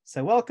in.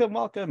 So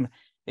welcome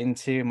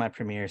into my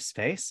Premiere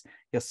space.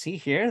 You'll see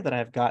here that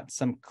I've got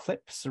some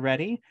clips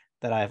ready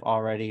that I've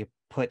already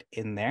put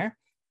in there.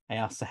 I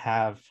also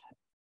have,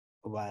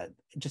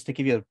 just to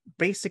give you a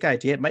basic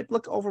idea, it might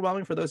look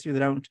overwhelming for those of you that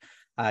don't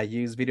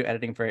use video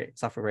editing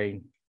software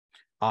very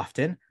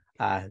often.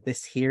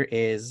 This here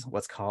is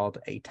what's called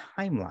a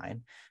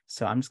timeline.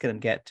 So I'm just going to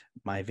get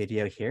my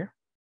video here.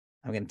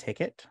 I'm going to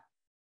take it.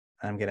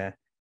 I'm going to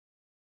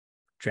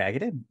drag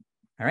it in.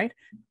 All right.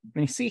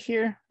 When you see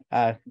here,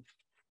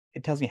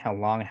 it tells me how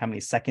long, how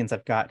many seconds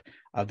I've got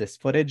of this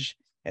footage.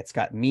 It's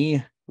got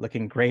me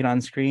looking great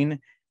on screen.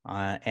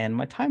 And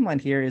my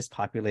timeline here is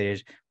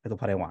populated with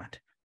what I want.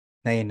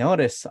 Now you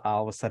notice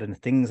all of a sudden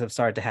things have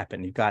started to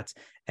happen. You've got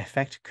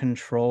effect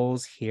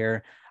controls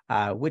here,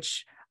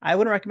 which I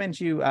wouldn't recommend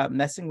you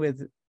messing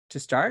with to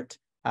start.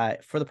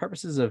 For the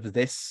purposes of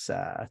this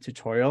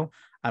tutorial,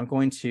 I'm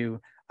going to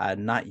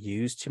not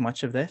use too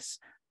much of this,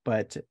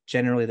 but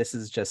generally this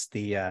is just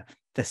the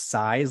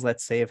size,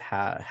 let's say, of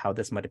how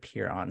this might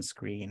appear on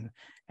screen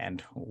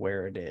and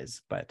where it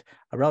is. But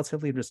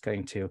relatively, I'm just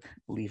going to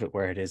leave it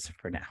where it is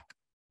for now.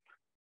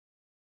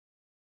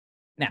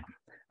 Now,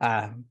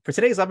 for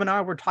today's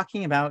webinar, we're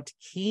talking about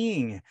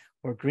keying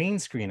or green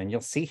screen. And you'll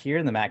see here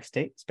in the Mac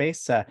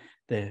space,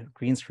 the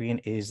green screen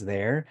is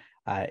there.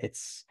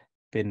 It's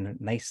been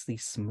nicely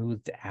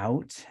smoothed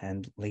out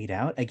and laid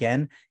out.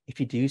 Again, if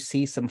you do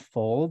see some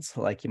folds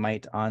like you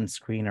might on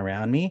screen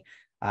around me,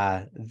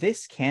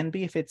 this can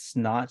be, if it's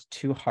not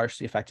too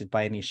harshly affected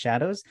by any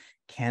shadows,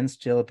 can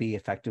still be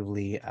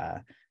effectively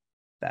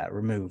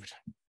removed.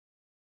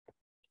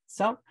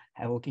 So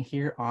looking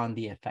here on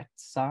the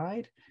effects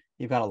side,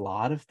 you've got a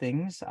lot of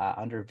things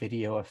under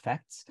video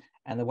effects.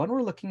 And the one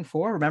we're looking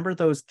for, remember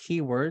those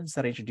keywords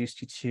that I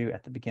introduced you to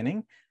at the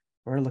beginning?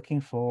 We're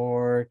looking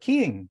for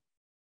keying.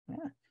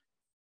 Yeah.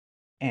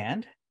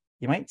 And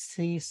you might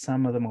see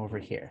some of them over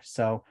here.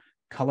 So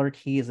color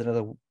key is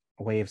another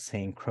way of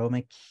saying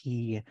chroma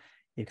key.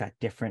 You've got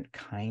different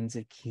kinds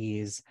of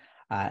keys.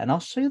 And I'll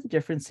show you the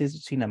differences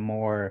between a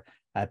more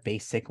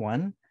basic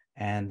one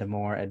and a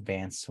more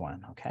advanced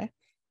one, okay?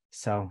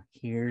 So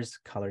here's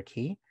color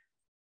key.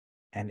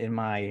 And in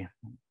my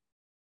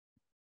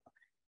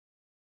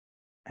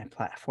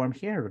platform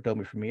here,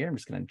 Adobe Premiere, I'm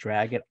just going to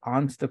drag it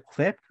onto the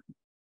clip.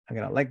 I'm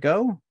going to let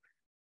go.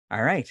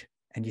 All right.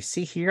 And you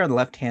see here on the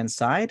left-hand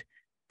side,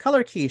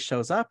 color key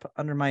shows up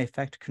under my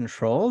effect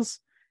controls.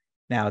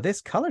 Now,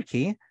 this color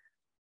key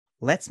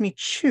lets me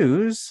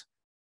choose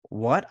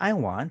what I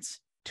want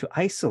to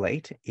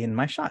isolate in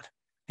my shot.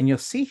 And you'll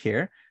see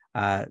here,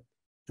 the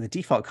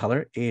default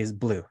color is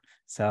blue.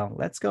 So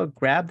let's go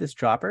grab this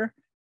dropper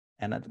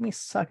and let me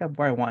suck up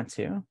where I want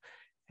to.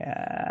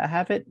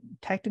 Have it,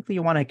 technically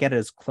you want to get it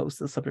as close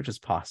to the subject as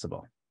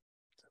possible.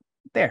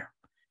 There.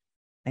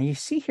 And you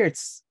see here,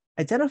 it's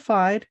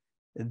identified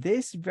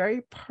this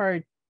very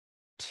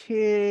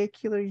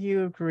particular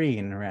hue of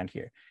green around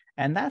here.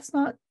 And that's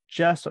not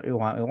just what we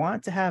want. We want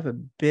it to have a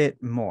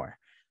bit more.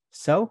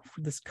 So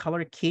for this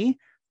color key,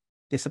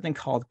 there's something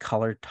called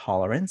color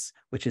tolerance,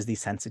 which is the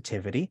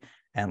sensitivity,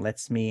 and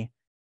lets me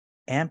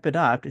amp it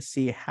up to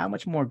see how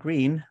much more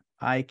green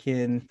I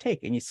can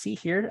take. And you see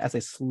here, as I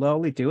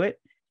slowly do it,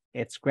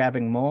 it's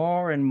grabbing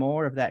more and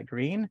more of that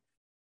green.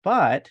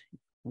 But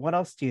what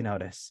else do you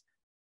notice?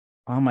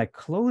 On my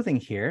clothing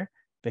here,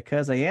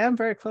 because I am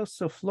very close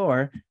to the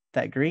floor,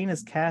 that green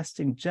is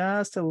casting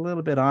just a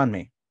little bit on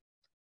me.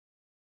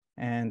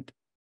 And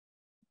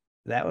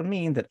that would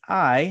mean that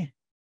I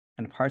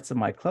and parts of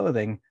my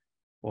clothing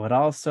would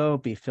also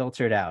be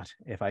filtered out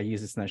if I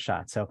use this in a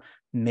shot. So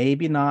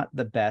maybe not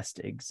the best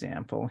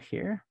example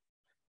here.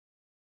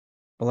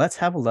 But let's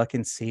have a look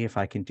and see if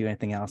I can do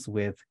anything else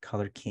with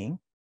color keying.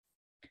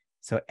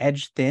 So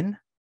edge thin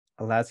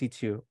allows you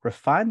to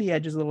refine the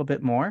edges a little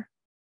bit more.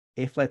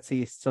 If, let's say,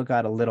 you still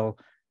got a little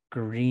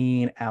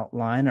green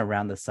outline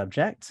around the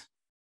subject,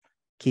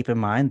 keep in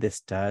mind this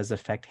does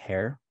affect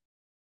hair.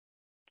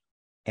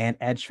 And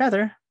edge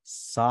feather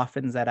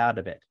softens that out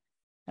a bit.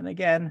 And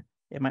again,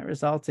 it might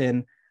result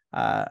in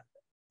a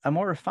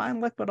more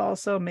refined look, but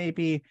also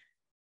maybe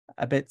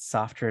a bit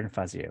softer and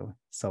fuzzier,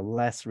 so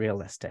less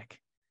realistic.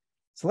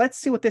 So let's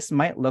see what this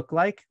might look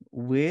like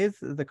with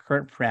the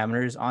current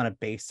parameters on a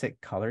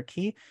basic color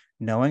key,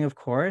 knowing, of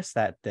course,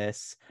 that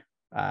this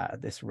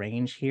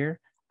range here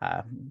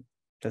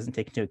doesn't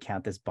take into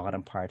account this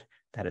bottom part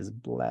that is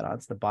bled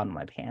onto the bottom of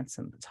my pants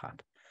and the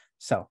top.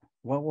 So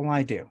what will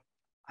I do?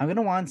 I'm going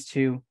to want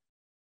to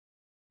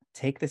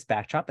take this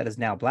backdrop that is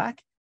now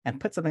black and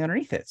put something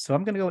underneath it. So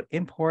I'm going to go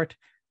import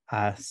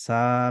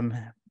some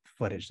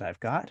footage that I've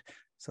got.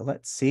 So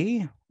let's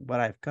see what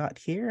I've got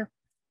here.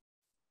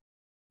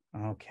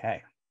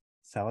 Okay,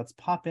 so let's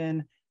pop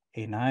in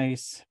a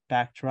nice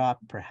backdrop.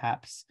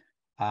 Perhaps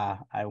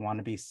I want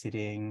to be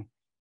sitting,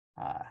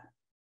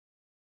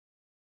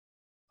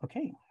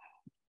 okay,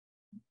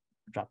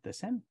 drop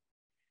this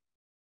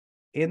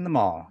in the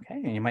mall. Okay,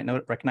 and you might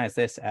recognize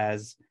this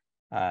as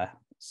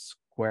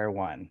square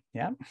one.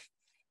 Yeah,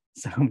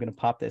 so I'm going to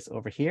pop this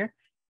over here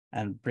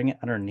and bring it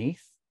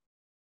underneath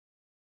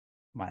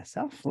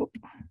myself. Whoop.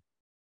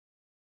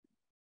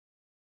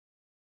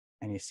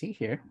 And you see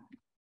here,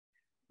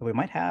 we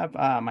might have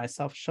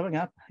myself showing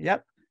up,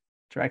 yep,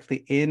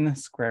 directly in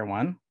square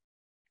one.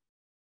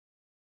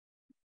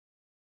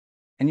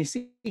 And you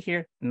see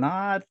here,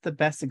 not the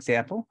best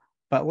example,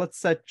 but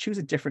let's choose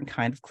a different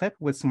kind of clip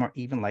with some more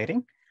even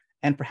lighting,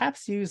 and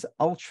perhaps use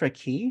Ultra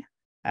Key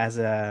as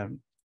a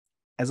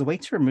way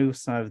to remove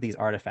some of these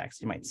artifacts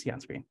you might see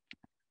on screen.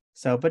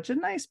 So, but just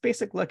a nice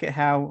basic look at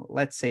how,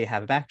 let's say, you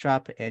have a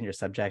backdrop and your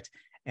subject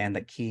and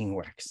that keying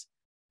works.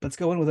 Let's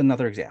go in with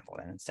another example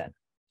then instead.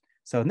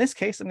 So in this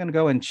case, I'm going to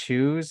go and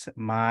choose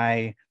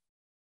my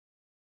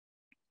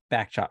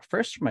backdrop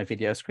first for my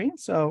video screen.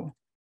 So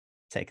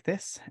take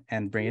this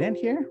and bring it in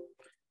here.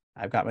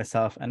 I've got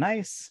myself a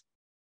nice,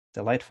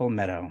 delightful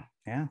meadow.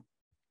 Yeah.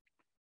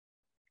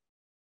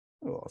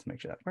 Oh, let's make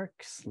sure that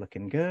works.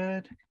 Looking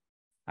good.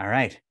 All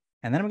right.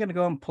 And then I'm going to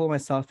go and pull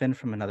myself in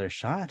from another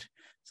shot.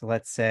 So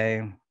let's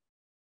say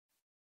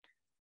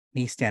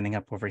me standing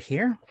up over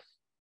here.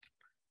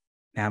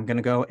 Now I'm going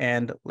to go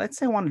and let's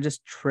say I want to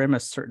just trim a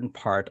certain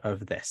part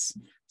of this.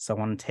 So I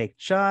want to take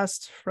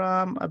just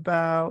from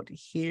about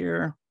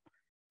here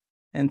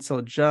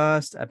until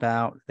just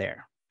about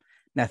there.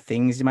 Now,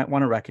 things you might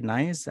want to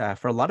recognize,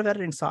 for a lot of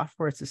editing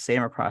software, it's the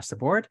same across the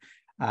board.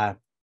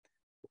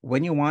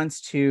 When you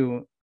want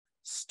to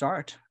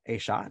start a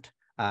shot,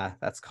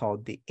 that's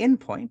called the in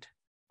point,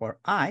 or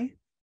I.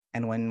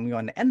 And when we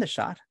want to end the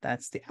shot,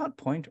 that's the out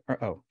point,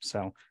 or O. So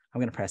I'm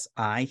going to press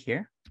I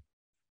here,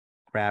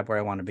 grab where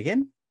I want to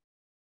begin.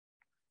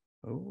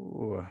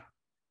 Ooh,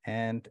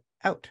 and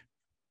out.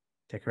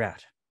 Take her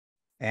out.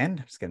 And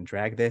I'm just going to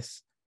drag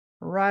this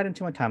right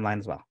into my timeline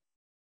as well.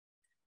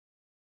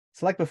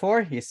 So like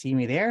before, you see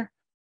me there.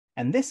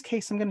 In this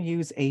case, I'm going to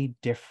use a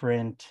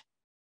different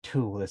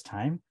tool this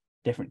time,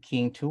 different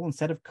keying tool.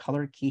 Instead of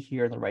color key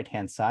here on the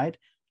right-hand side,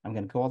 I'm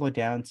going to go all the way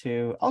down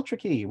to Ultra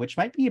Key, which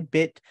might be a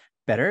bit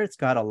better. It's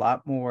got a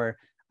lot more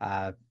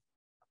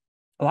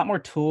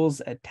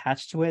tools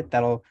attached to it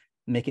that'll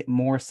make it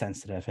more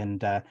sensitive and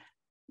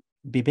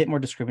be a bit more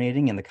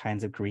discriminating in the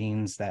kinds of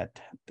greens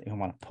that you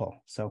want to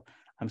pull. So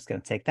I'm just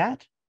going to take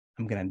that.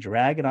 I'm going to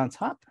drag it on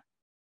top.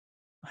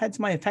 I'll head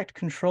to my effect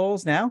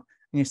controls now,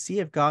 and you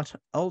see I've got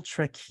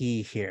Ultra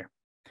Key here.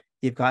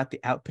 You've got the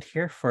output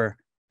here for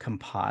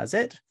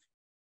composite,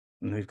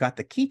 and we've got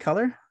the key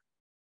color,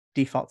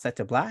 default set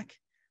to black,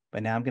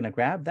 but now I'm going to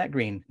grab that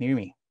green near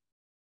me.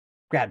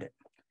 Grabbed it.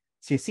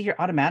 So you see here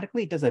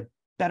automatically it does a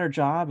better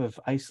job of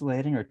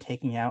isolating or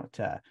taking out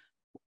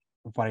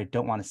what I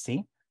don't want to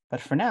see. But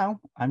for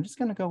now, I'm just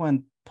going to go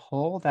and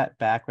pull that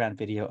background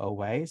video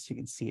away so you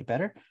can see it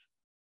better.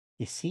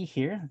 You see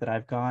here that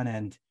I've gone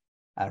and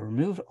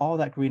removed all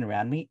that green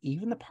around me,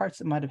 even the parts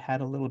that might have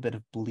had a little bit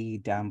of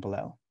bleed down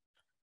below.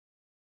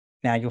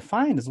 Now you'll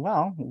find as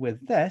well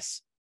with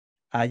this,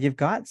 you've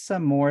got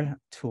some more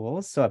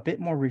tools, so a bit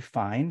more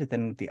refined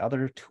than the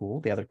other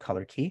tool, the other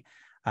color key.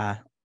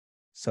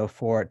 So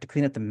to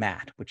clean up the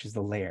matte, which is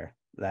the layer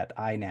that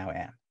I now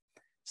am.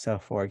 So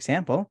for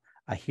example,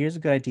 here's a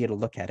good idea to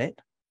look at it.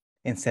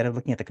 Instead of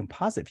looking at the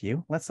composite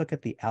view, let's look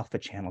at the alpha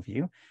channel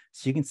view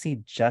so you can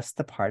see just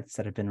the parts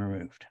that have been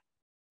removed.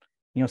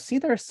 You'll see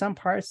there are some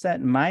parts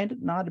that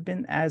might not have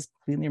been as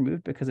cleanly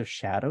removed because of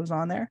shadows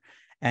on there.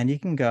 And you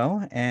can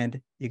go and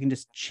you can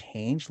just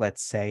change,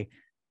 let's say,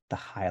 the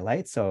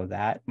highlight. So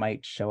that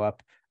might show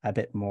up a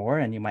bit more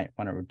and you might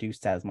want to reduce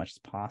that as much as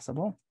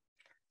possible.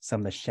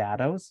 Some of the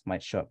shadows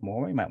might show up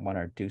more. You might want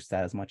to reduce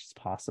that as much as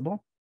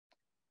possible.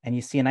 And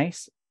you see a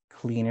nice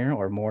cleaner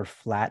or more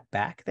flat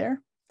back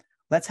there.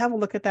 Let's have a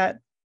look at that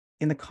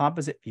in the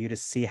composite view to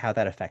see how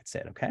that affects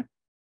it, okay?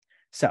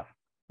 So,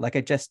 like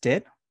I just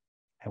did,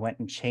 I went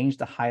and changed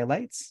the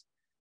highlights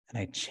and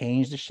I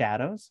changed the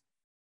shadows.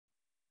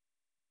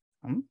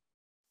 And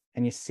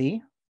you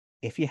see,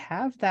 if you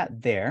have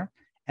that there,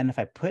 and if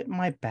I put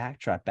my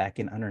backdrop back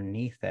in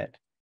underneath it,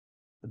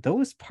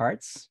 those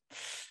parts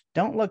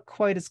don't look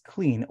quite as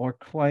clean or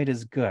quite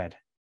as good.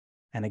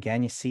 And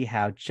again, you see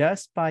how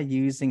just by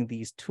using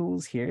these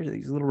tools here,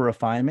 these little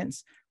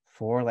refinements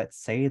for, let's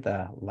say,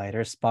 the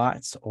lighter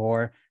spots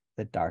or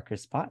the darker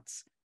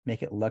spots,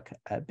 make it look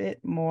a bit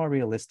more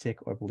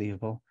realistic or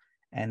believable.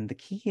 And the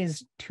key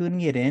is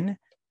tuning it in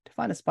to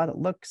find a spot that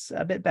looks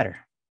a bit better.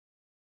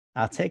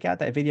 I'll take out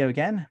that video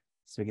again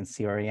so we can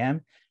see where I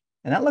am.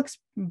 And that looks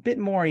a bit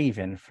more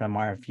even from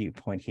our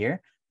viewpoint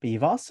here. but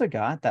you've also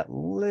got that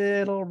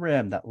little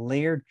rim, that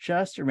layer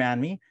just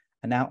around me,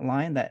 an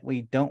outline that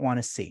we don't want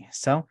to see.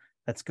 So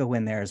let's go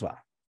in there as well.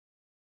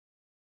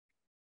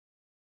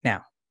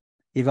 Now,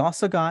 you've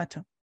also got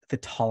the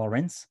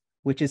tolerance,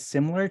 which is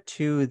similar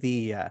to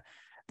the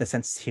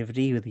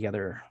sensitivity with the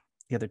other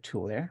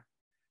tool there.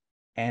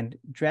 And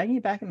dragging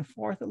it back and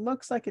forth, it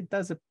looks like it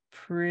does a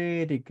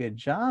pretty good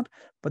job,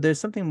 but there's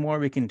something more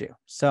we can do.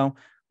 So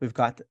we've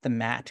got the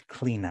matte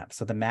cleanup.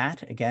 So the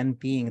matte, again,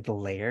 being the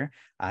layer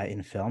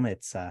in film,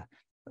 it's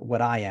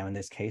what I am in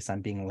this case.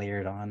 I'm being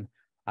layered on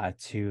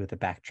to the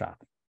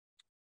backdrop.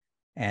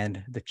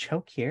 And the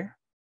choke here,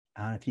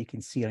 if you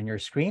can see it on your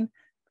screen,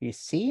 you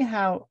see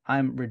how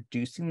I'm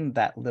reducing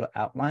that little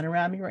outline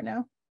around me right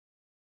now?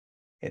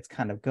 It's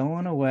kind of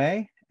going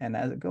away. And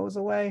as it goes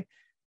away,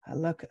 I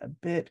look a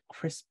bit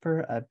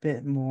crisper, a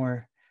bit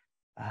more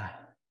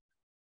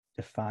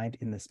defined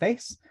in the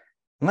space.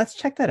 And let's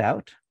check that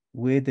out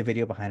with the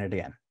video behind it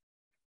again.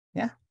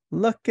 Yeah,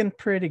 looking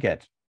pretty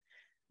good.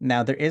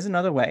 Now, there is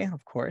another way,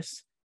 of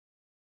course.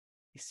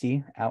 You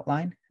see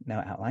outline,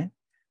 now outline.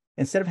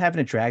 Instead of having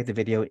to drag the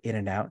video in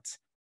and out,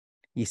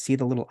 you see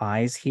the little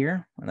eyes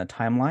here on the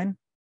timeline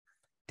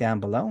down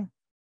below.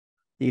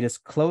 You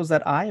just close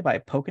that eye by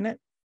poking it.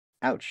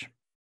 Ouch,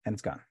 and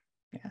it's gone.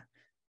 Yeah.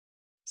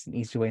 It's an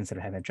easy way instead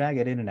of having to drag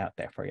it in and out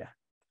there for you.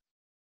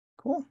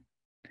 Cool.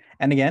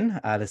 And again,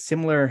 the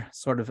similar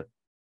sort of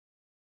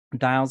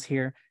dials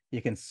here,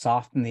 you can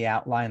soften the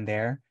outline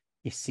there.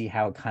 You see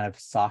how it kind of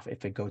soft,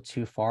 if it go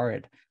too far,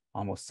 it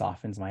almost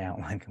softens my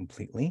outline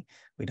completely.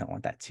 We don't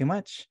want that too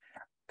much.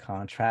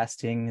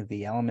 Contrasting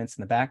the elements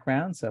in the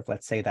background. So if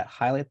let's say that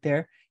highlight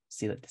there,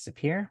 see that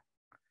disappear.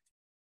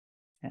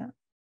 Yeah.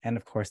 And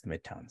of course the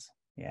midtones.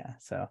 Yeah.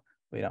 So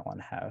we don't want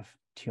to have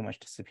too much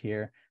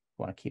disappear.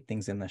 We want to keep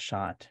things in the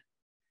shot.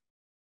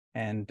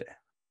 And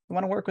we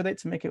want to work with it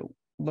to make it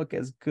look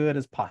as good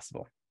as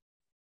possible.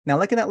 Now,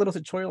 like in that little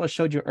tutorial I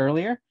showed you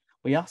earlier,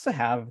 we also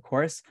have, of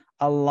course,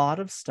 a lot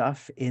of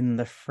stuff in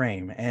the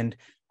frame. And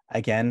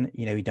again,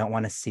 you know, you don't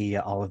want to see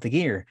all of the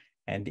gear.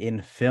 And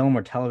in film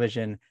or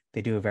television,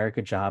 they do a very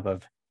good job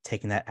of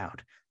taking that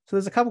out. So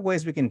there's a couple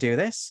ways we can do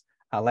this.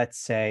 Let's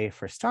say,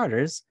 for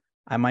starters,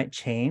 I might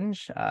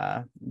change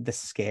the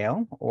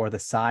scale or the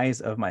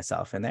size of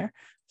myself in there.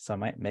 So I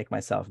might make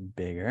myself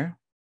bigger.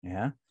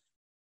 Yeah.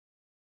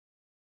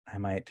 I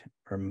might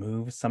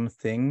remove some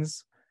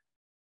things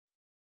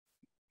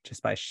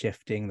just by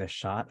shifting the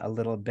shot a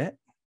little bit.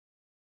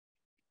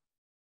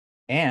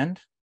 And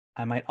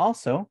I might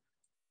also,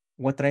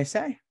 what did I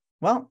say?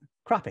 Well,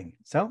 cropping.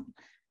 So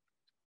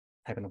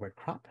type in the word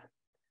crop,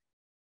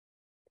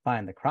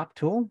 find the crop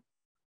tool,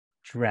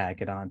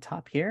 drag it on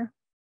top here,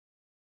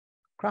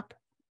 crop.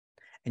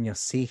 And you'll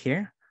see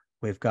here,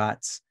 we've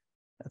got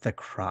the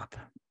crop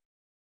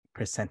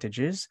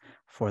percentages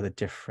for the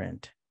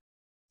different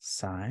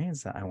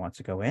sides that I want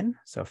to go in.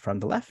 So from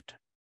the left,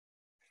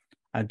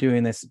 I'm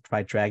doing this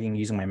by dragging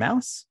using my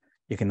mouse.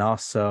 You can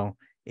also,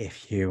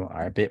 if you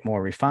are a bit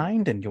more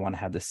refined and you want to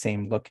have the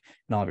same look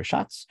in all of your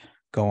shots,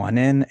 go on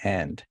in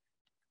and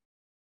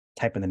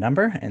type in the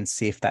number and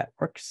see if that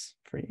works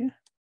for you.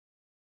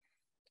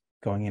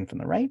 Going in from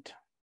the right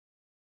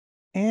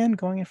and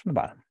going in from the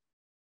bottom.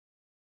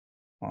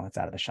 Well, it's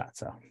out of the shot,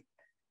 so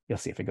you'll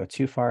see if I go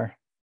too far,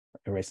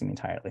 erasing me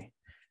entirely.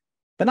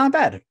 But not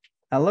bad.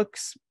 That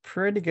looks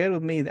pretty good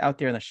with me out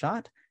there in the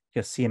shot.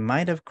 You'll see I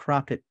might have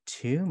cropped it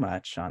too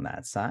much on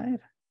that side,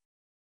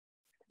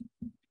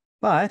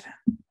 but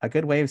a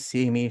good way of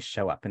seeing me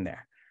show up in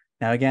there.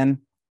 Now,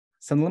 again,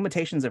 some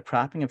limitations of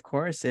cropping, of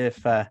course,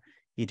 if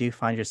you do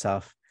find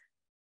yourself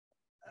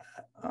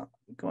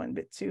going a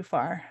bit too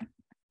far,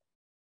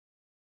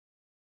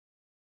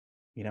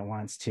 you don't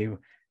want to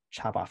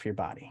chop off your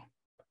body.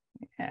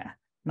 Yeah,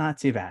 not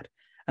too bad.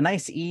 A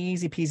nice,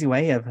 easy peasy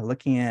way of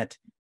looking at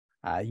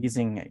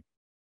using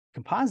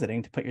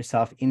compositing to put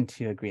yourself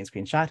into a green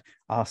screen shot,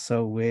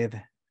 also with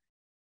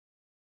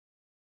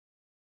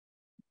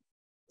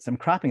some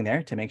cropping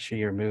there to make sure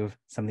you remove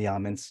some of the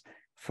elements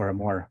for a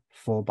more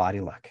full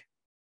body look.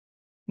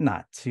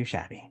 Not too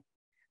shabby.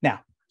 Now,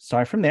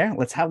 start from there.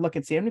 Let's have a look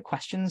and see any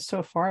questions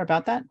so far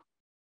about that.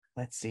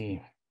 Let's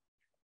see.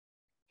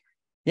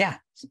 Yeah.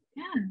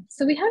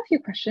 So we have a few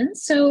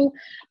questions. So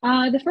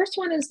the first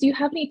one is, do you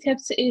have any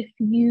tips if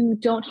you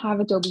don't have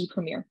Adobe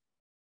Premiere?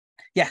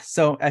 Yeah,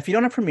 so if you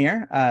don't have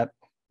Premiere,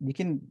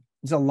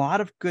 there's a lot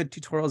of good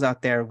tutorials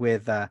out there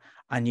with on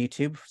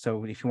YouTube.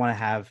 So if you want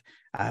to have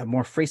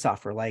more free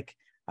software like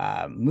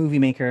Movie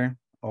Maker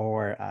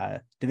or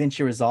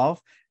DaVinci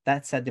Resolve,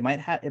 that said,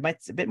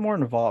 it's a bit more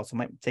involved, so it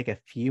might take a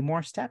few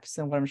more steps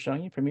than what I'm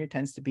showing you. Premiere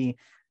tends to be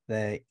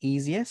the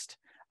easiest,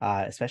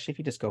 especially if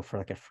you just go for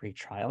like a free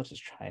trial,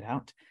 just try it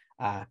out.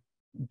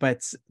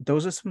 But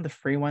those are some of the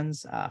free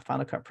ones.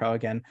 Final Cut Pro,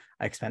 again,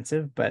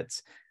 expensive,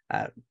 but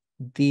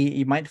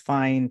you might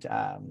find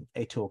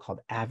a tool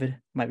called Avid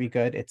might be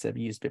good. It's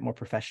used a bit more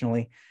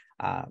professionally,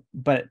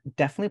 but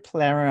definitely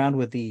play around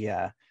with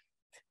the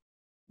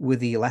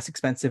less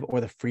expensive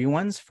or the free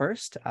ones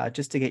first,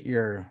 just to get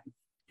your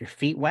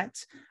feet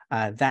wet.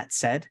 That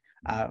said,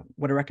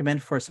 Would I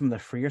recommend for some of the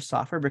freer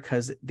software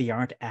because they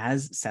aren't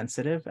as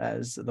sensitive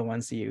as the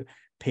ones that you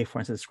pay for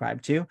and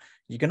subscribe to?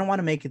 You're going to want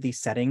to make these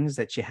settings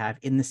that you have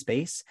in the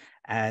space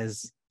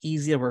as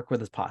easy to work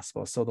with as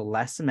possible. So the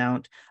less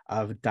amount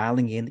of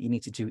dialing in that you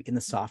need to do in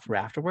the software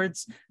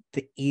afterwards,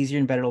 the easier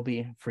and better it'll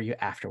be for you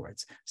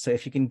afterwards. So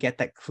if you can get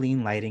that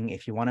clean lighting,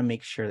 if you want to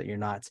make sure that you're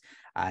not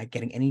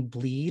getting any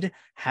bleed,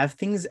 have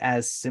things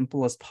as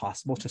simple as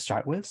possible to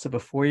start with. So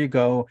before you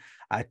go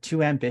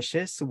too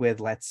ambitious with,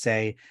 let's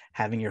say,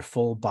 having your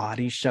full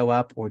body show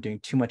up or doing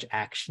too much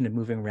action and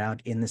moving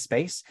around in the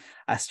space,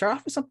 start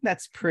off with something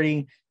that's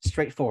pretty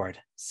straightforward,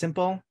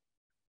 simple,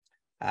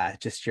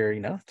 just your,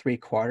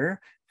 3/4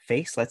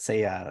 face, let's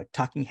say a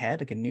talking head,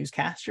 like a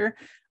newscaster,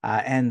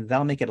 and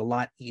that'll make it a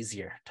lot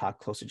easier. Talk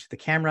closer to the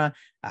camera,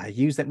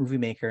 use that movie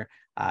maker,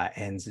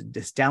 and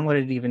just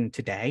download it even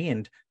today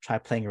and try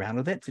playing around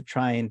with it to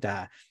try and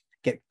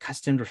get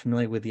accustomed or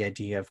familiar with the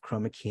idea of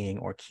chroma keying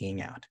or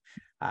keying out.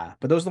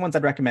 But those are the ones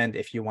I'd recommend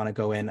if you want to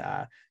go in,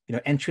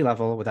 entry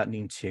level without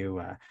needing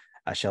to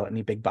shell out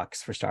any big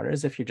bucks for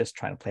starters, if you're just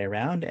trying to play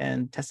around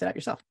and test it out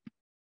yourself.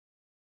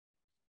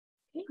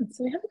 Okay,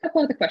 so we have a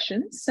couple other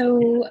questions.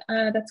 So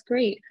that's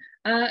great.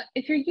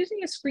 If you're using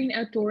a screen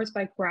outdoors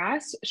by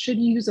grass, should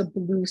you use a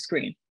blue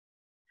screen?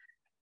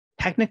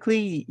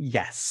 Technically,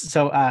 yes.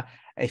 So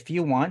if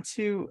you want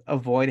to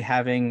avoid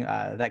having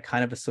that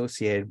kind of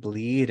associated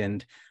bleed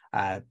and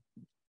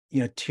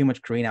too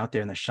much green out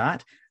there in the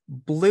shot,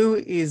 blue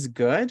is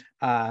good.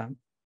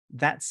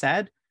 That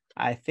said,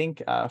 I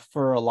think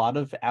for a lot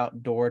of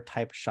outdoor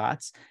type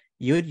shots,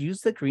 you would use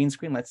the green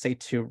screen, let's say,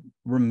 to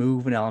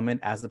remove an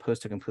element as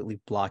opposed to completely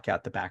block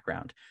out the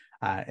background.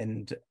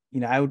 And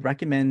I would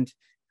recommend,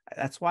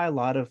 that's why a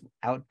lot of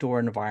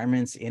outdoor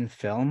environments in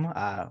film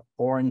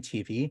or in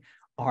TV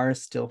are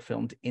still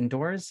filmed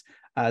indoors.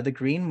 The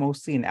green,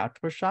 mostly in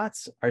outdoor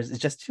shots, is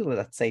just to,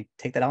 let's say,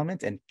 take that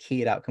element and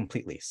key it out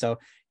completely. So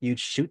you'd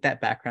shoot that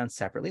background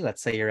separately.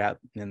 Let's say you're out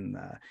in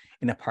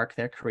a park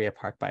there, Korea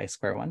Park by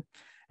Square One.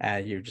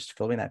 You're just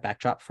filming that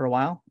backdrop for a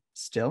while,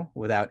 still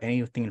without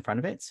anything in front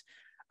of it,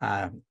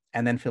 and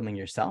then filming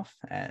yourself.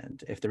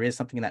 And if there is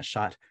something in that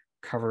shot,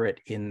 cover it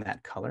in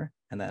that color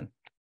and then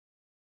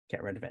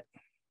get rid of it.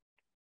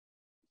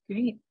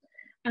 Great.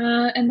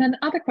 And then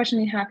the other question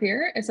we have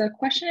here is a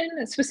question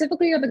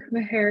specifically of the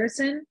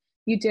comparison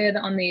you did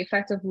on the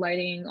effect of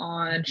lighting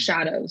on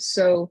shadows.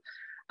 So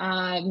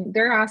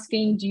they're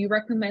asking, do you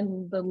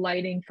recommend the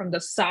lighting from the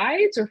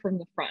sides or from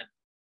the front?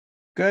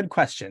 Good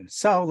question.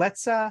 So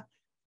let's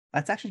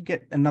actually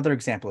get another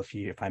example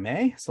if I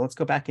may. So let's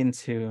go back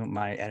into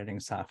my editing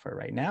software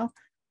right now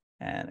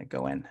and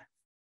go in.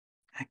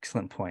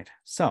 Excellent point.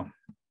 So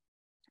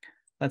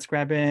let's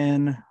grab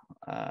in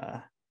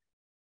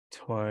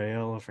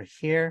tutorial over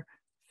here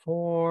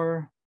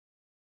for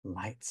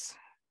lights.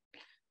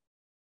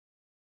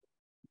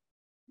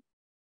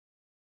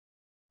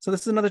 So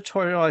this is another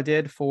tutorial I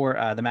did for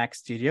the Mac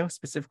Studio,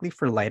 specifically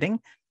for lighting.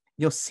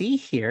 You'll see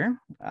here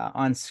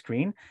on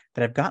screen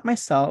that I've got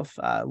myself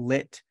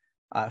lit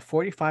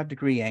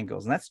 45-degree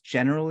angles, and that's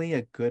generally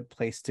a good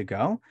place to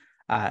go.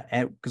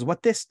 Because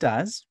what this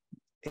does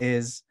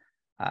is,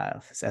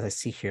 as I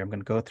see here, I'm going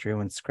to go through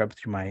and scrub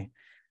through my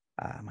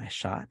my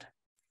shot.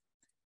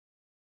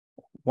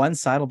 One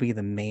side will be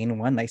the main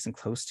one, nice and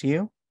close to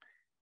you.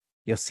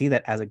 You'll see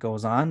that as it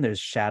goes on, there's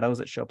shadows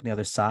that show up on the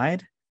other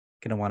side.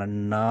 Going to want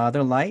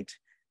another light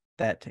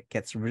that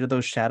gets rid of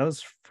those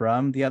shadows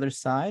from the other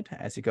side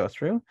as you go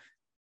through.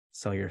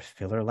 So your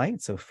filler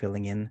light, so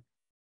filling in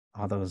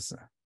all those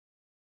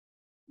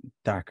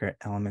darker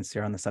elements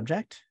here on the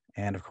subject.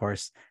 And of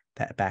course,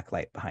 that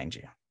backlight behind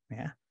you.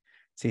 Yeah.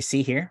 So you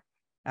see here,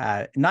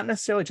 not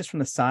necessarily just from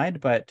the side,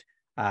 but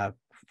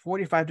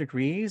 45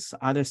 degrees,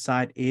 either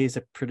side is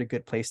a pretty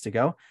good place to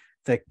go.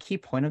 The key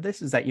point of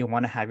this is that you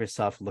want to have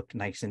yourself look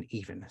nice and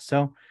even.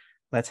 So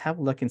let's have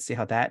a look and see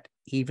how that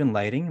even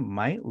lighting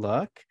might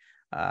look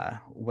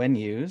when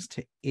used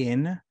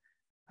in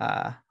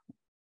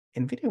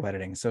video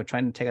editing. So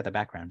trying to take out the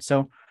background.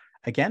 So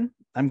again,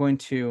 I'm going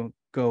to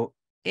go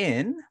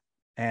in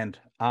and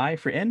I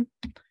for in,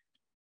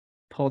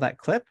 pull that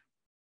clip,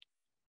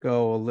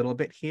 go a little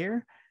bit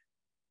here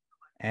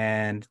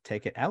and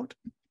take it out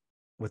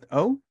with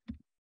O. And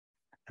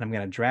I'm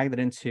going to drag that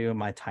into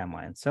my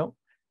timeline. So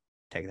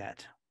take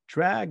that,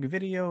 drag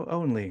video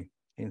only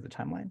into the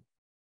timeline.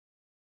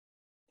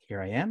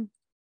 Here I am.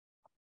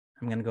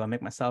 I'm going to go and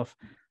make myself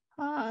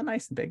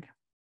nice and big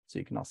so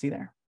you can all see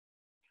there.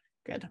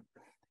 Good.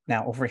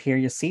 Now over here,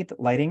 you see the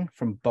lighting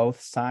from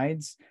both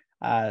sides.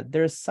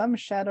 There's some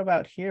shadow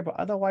out here, but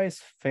otherwise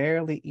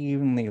fairly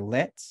evenly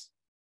lit.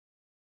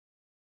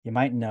 You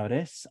might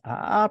notice,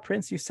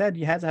 Prince, you said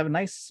you had to have a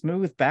nice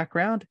smooth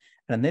background.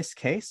 And in this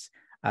case,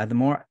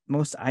 the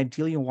most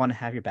ideal you want to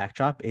have your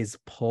backdrop is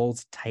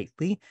pulled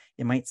tightly.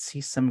 You might see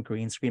some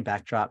green screen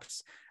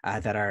backdrops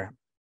that are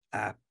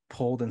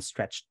pulled and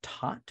stretched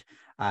taut.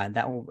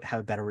 That will have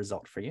a better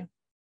result for you.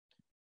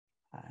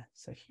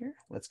 So here,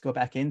 let's go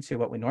back into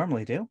what we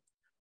normally do.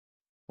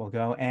 We'll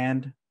go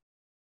and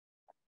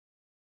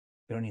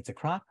We don't need to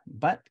crop,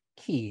 but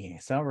key.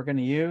 So we're going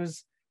to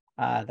use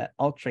that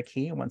Ultra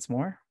key once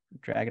more.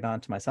 Drag it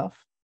onto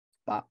myself.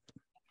 Bop.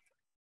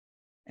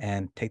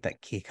 And take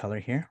that key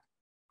color here.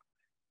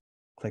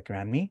 Click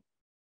around me.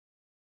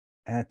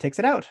 And it takes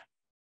it out.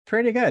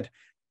 Pretty good.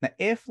 Now,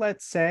 if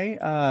let's say,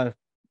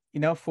 you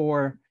know,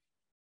 for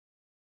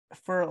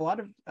a lot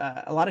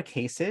of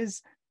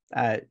cases,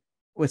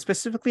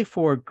 specifically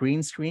for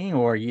green screen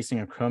or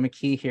using a chroma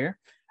key here,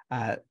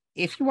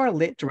 if you are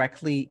lit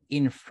directly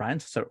in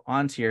front, so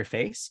onto your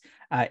face,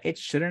 it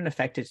shouldn't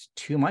affect it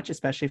too much,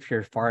 especially if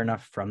you're far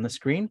enough from the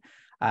screen.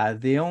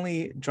 The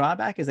only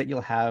drawback is that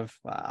you'll have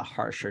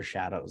harsher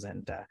shadows.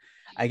 And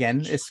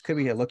again, this could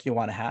be a look you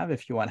want to have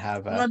if you want to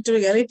have. I'm not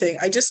doing anything.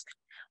 I just,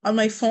 on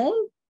my phone,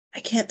 I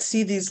can't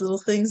see these little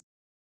things.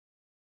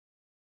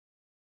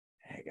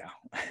 There you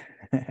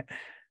go.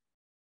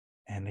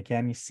 And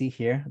again, you see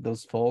here,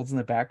 those folds in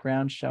the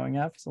background showing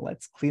up. So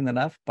let's clean that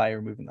up by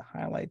removing the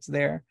highlights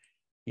there.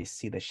 You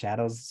see the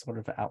shadows sort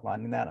of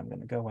outlining that. I'm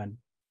going to go and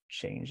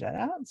change that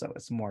out so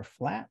it's more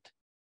flat.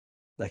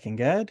 Looking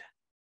good.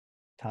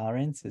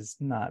 Tolerance is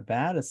not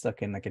bad. It's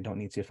looking like I don't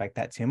need to affect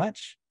that too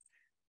much.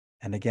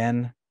 And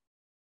again,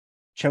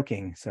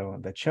 choking. So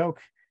the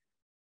choke,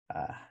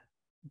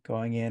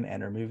 going in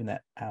and removing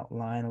that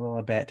outline a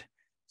little bit,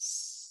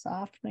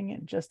 softening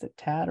it just a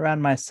tad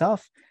around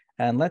myself.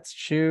 And let's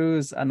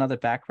choose another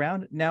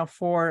background. Now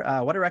for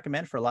what I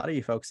recommend for a lot of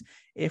you folks,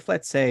 if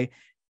let's say,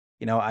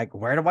 you know,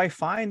 where do I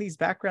find these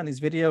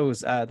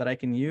videos that I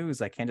can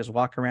use? I can't just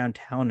walk around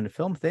town and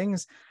film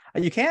things.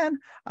 You can,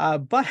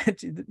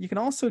 but you can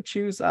also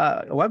choose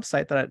a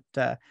website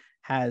that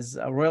has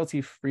a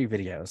royalty-free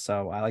videos.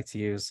 So I like to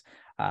use,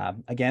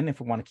 again, if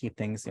we want to keep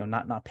things, you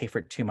know, not pay for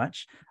it too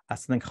much,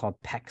 something called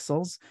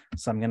Pexels.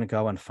 So I'm going to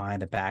go and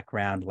find a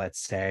background, let's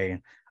say,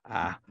 do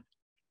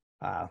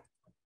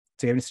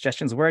you have any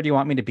suggestions? Where do you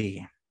want me to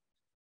be?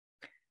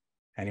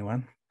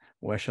 Anyone?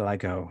 Where shall I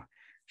go?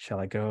 Shall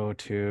I go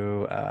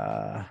to,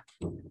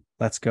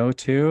 let's go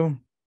to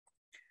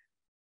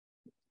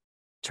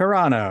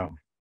Toronto.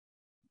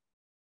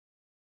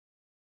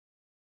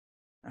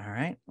 All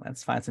right,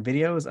 let's find some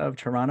videos of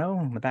Toronto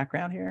in the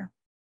background here.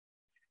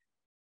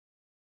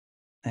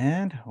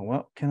 And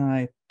what can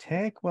I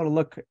take? What'll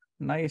look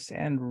nice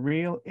and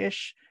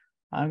real-ish?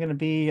 I'm going to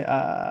be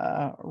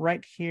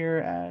right here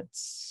at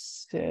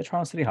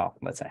Toronto City Hall,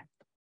 let's say.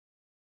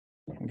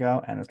 There we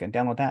go, and I was going to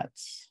download that.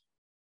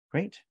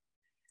 Great.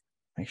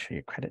 Make sure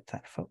you credit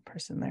that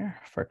person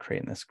there for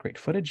creating this great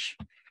footage.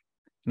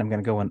 And I'm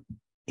going to go and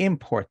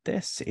import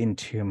this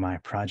into my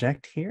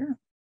project here.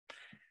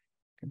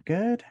 Good,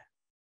 good.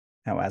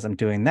 Now, as I'm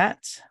doing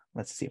that,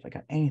 let's see if I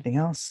got anything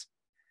else.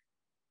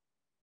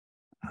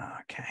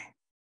 Okay.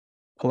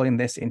 Pulling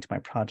this into my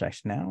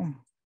project now.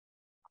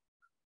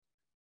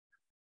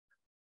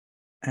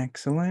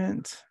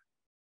 Excellent.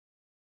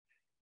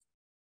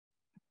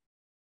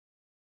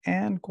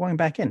 And going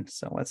back in.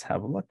 So let's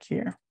have a look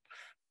here.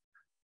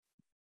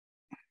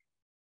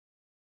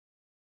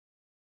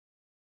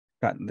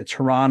 Got the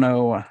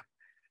Toronto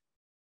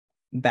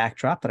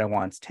backdrop that I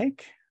want to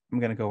take. I'm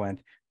going to go and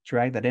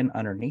drag that in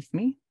underneath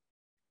me.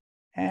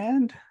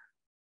 And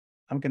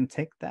I'm going to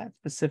take that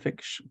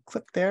specific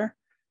clip there,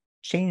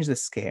 change the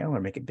scale or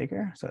make it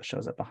bigger so it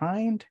shows up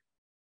behind.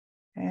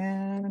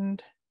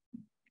 And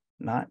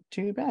not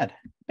too bad.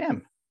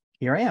 Bam,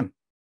 here I am.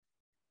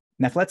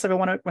 Now, if let's say I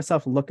want to make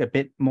myself look a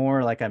bit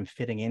more like I'm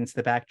fitting into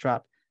the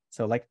backdrop.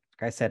 So like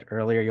I said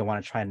earlier, you'll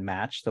want to try and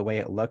match the way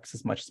it looks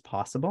as much as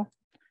possible.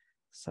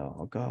 So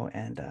I'll go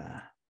and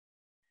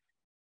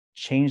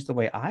change the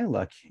way I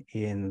look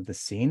in the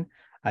scene.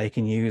 You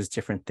can use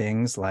different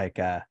things like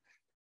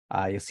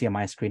you'll see on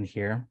my screen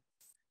here,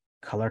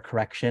 color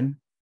correction.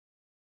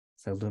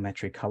 So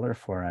lumetri color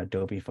for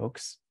Adobe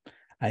folks.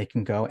 I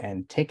can go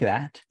and take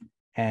that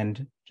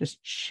and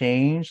just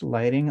change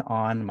lighting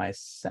on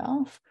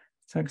myself.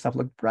 So I can stuff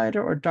look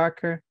brighter or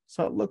darker.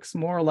 So it looks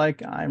more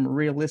like I'm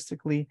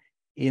realistically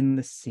in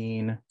the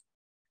scene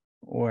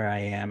where I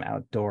am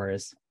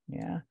outdoors.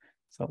 Yeah.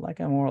 So like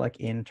I'm more like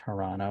in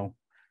Toronto,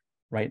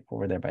 right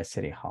over there by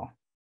City Hall.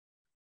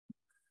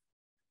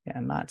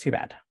 Yeah, not too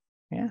bad.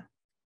 Yeah.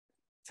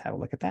 Let's have a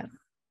look at that.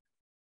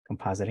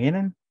 Compositing it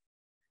in,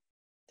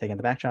 taking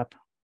the backdrop.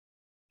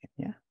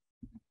 Yeah.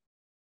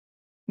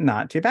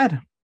 Not too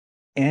bad.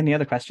 Any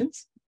other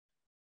questions?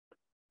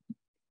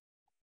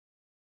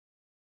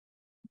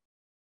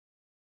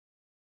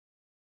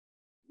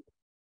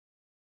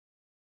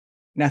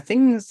 Now,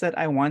 things that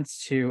I want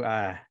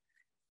to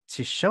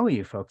show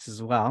you folks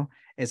as well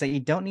is that you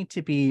don't need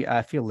to be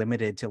feel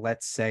limited to,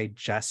 let's say,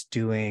 just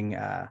doing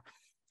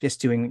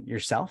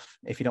yourself.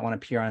 If you don't want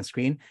to appear on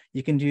screen,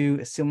 you can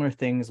do similar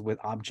things with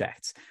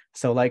objects.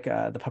 So like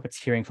the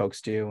puppeteering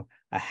folks do,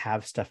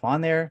 have stuff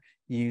on there,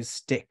 use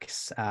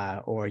sticks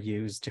or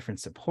use different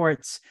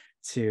supports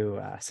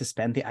to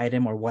suspend the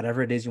item or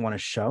whatever it is you want to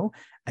show.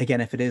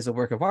 Again, if it is a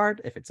work of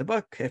art, if it's a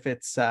book, if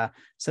it's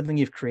something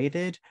you've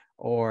created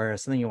or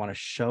something you want to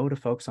show to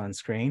folks on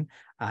screen,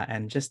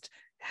 and just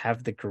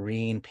have the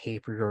green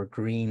paper or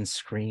green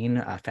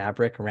screen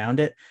fabric around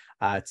it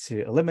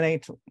to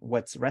eliminate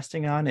what's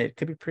resting on it. It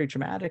could be pretty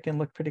dramatic and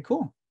look pretty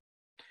cool.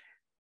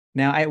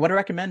 Now, what I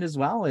recommend as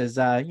well is,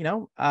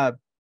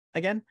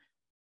 again,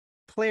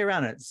 play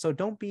around it. So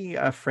don't be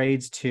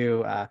afraid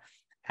to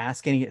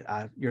ask any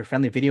your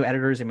friendly video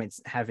editors you might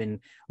have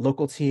in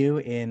local to you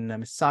in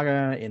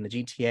Mississauga, in the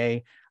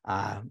GTA.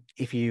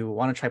 If you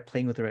want to try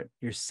playing with it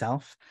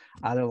yourself,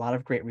 there are a lot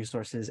of great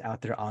resources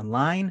out there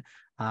online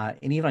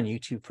and even on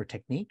YouTube for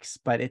techniques,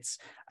 but it's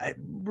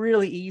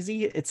really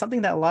easy. It's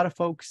something that a lot of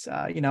folks,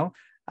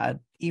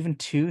 even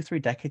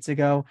 2-3 decades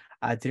ago,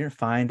 didn't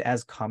find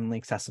as commonly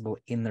accessible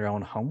in their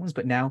own homes.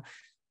 But now,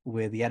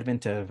 with the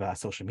advent of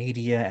social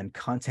media and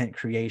content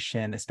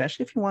creation,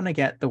 especially if you want to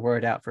get the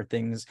word out for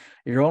things,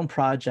 your own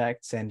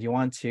projects, and you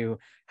want to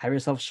have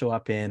yourself show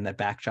up in a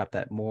backdrop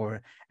that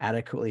more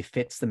adequately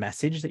fits the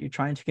message that you're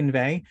trying to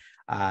convey,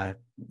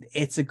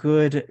 it's a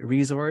good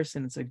resource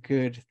and it's a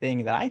good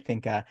thing that I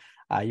think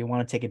you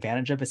want to take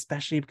advantage of,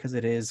 especially because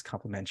it is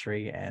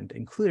complimentary and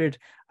included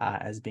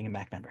as being a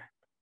Mac member.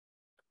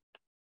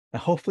 Now,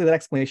 hopefully that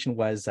explanation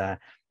was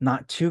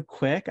not too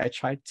quick. I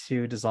tried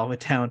to dissolve it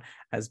down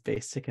as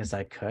basic as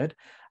I could,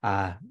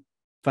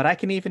 but I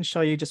can even show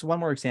you just one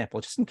more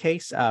example, just in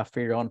case for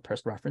your own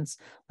personal reference.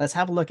 Let's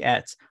have a look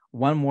at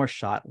one more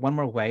shot, one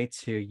more way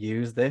to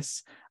use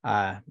this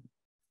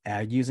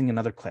using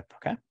another clip,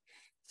 okay?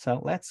 So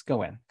let's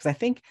go in, because I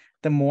think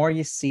the more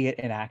you see it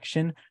in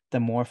action, the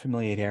more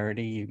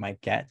familiarity you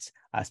might get,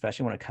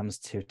 especially when it comes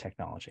to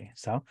technology.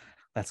 So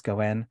let's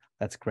go in,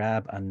 let's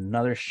grab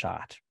another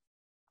shot,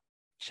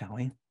 shall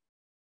we?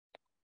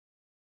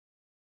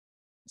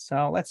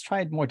 So let's try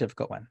a more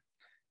difficult one.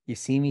 You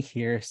see me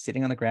here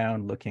sitting on the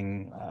ground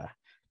looking,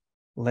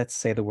 let's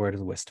say the word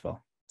is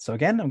wistful. So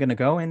again, I'm going to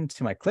go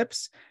into my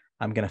clips.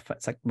 I'm going to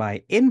select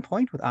my in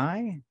point with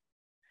I,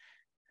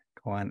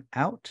 go on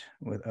out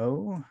with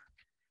O,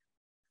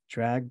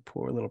 drag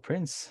poor little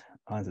Prince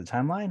onto the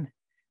timeline.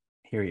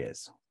 Here he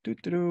is,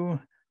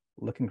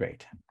 looking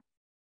great.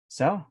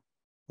 So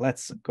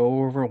let's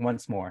go over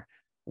once more.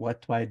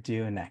 What do I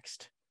do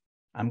next?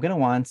 I'm going to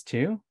want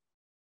to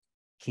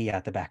key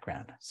out the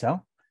background.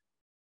 So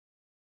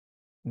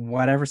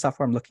whatever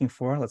software I'm looking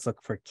for, let's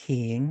look for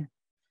keying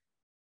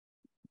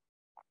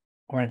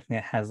or anything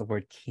that has the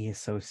word key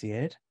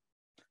associated.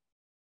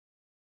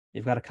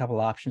 You've got a couple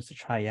options to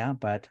try out,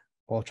 but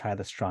we'll try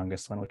the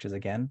strongest one, which is,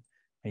 again,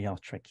 maybe I'll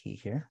try key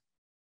here,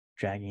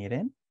 dragging it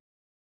in.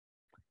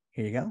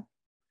 Here you go.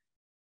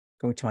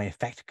 Going to my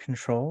effect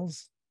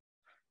controls.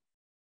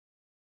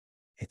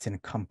 It's in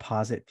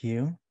composite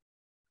view.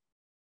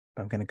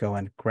 I'm going to go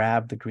and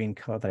grab the green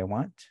color that I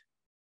want.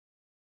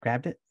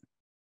 Grabbed it.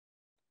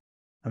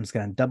 I'm just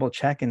going to double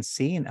check and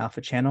see in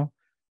alpha channel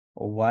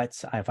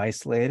what I've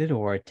isolated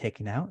or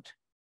taken out.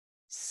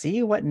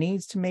 See what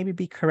needs to maybe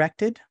be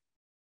corrected.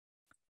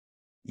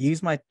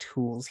 Use my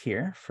tools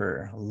here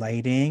for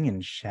lighting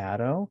and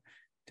shadow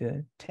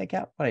to take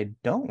out what I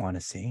don't want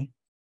to see.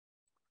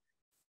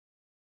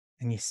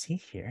 And you see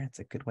here, it's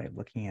a good way of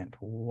looking at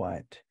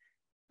what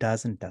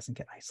does and doesn't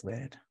get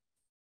isolated.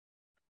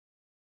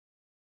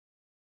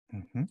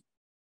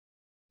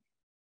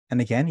 And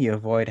again, you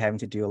avoid having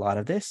to do a lot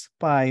of this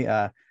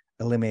by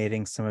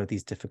eliminating some of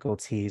these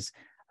difficulties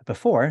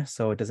before,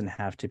 so it doesn't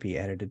have to be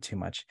edited too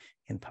much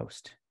in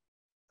post.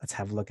 Let's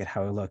have a look at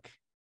how I look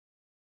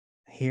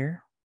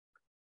here.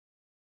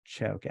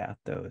 Choke out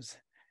those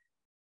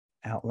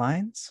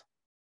outlines.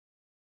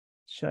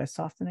 Should I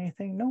soften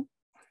anything? No.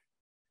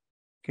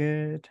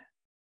 Good.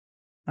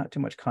 Not too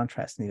much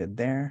contrast needed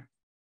there.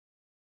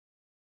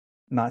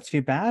 Not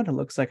too bad. It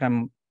looks like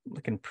I'm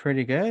looking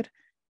pretty good.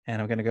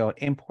 And I'm going to go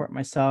import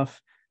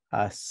myself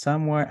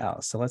somewhere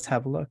else. So let's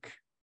have a look.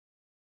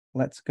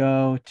 Let's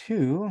go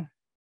to,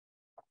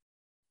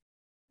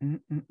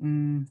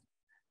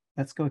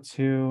 let's go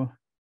to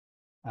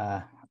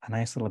a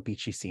nice little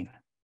beachy scene.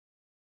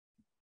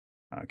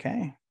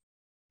 Okay.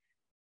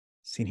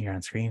 Scene here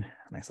on screen,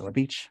 a nice little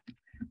beach,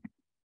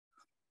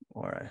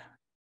 or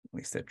at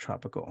least a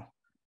tropical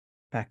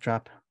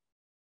backdrop.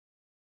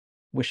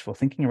 Wishful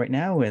thinking right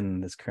now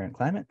in this current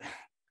climate.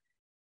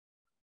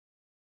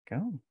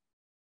 Go.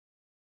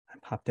 I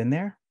popped in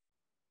there.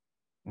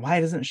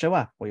 Why doesn't it show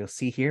up? Well, you'll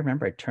see here,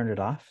 remember I turned it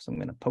off. So I'm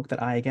going to poke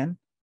that eye again,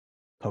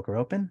 poke her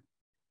open,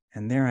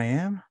 and there I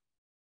am.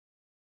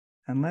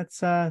 And let's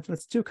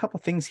do a couple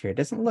things here. It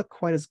doesn't look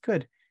quite as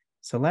good.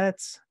 So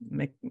let's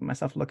make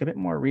myself look a bit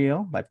more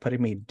real by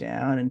putting me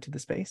down into the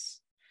space.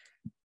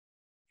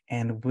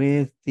 And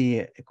with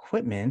the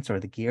equipment or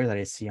the gear that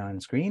I see on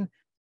screen,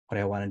 what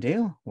do I want to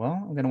do? Well,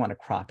 I'm going to want to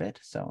crop it.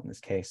 So in this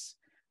case,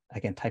 I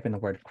can type in the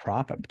word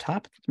crop up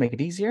top to make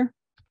it easier.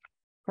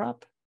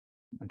 Crop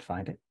and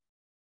find it.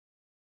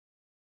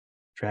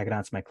 Drag it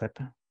onto my clip.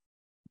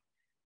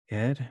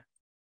 Good.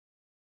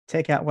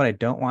 Take out what I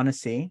don't want to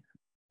see.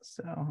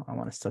 So I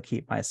want to still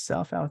keep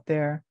myself out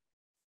there.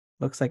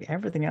 Looks like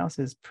everything else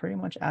is pretty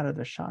much out of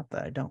the shot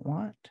that I don't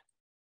want.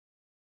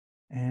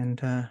 And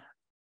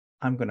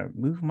I'm going to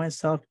move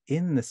myself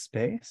in the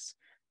space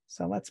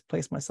So let's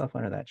place myself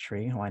under that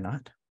tree. Why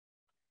not?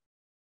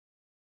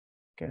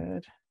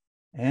 Good.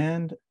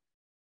 And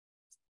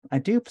I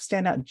do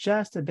stand out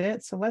just a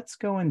bit. So let's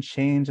go and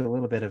change a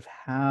little bit of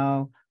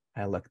how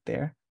I look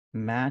there.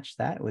 Match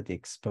that with the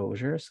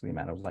exposure. So the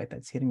amount of light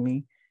that's hitting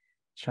me.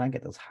 Try and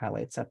get those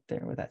highlights up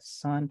there with that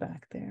sun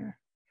back there.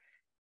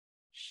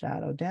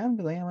 Shadow down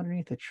below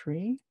underneath the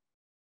tree.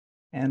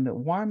 And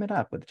warm it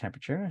up with the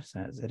temperature,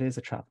 as it is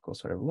a tropical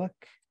sort of look.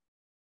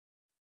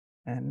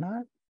 And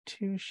not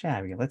too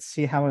shabby. Let's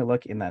see how I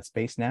look in that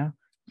space now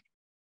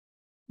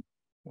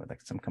with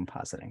like some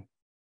compositing.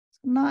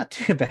 Not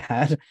too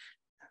bad.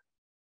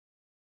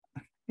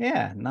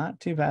 Yeah, not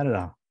too bad at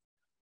all.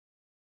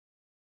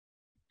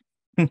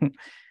 And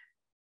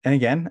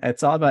again,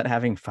 it's all about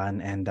having fun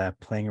and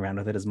playing around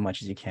with it as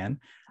much as you can.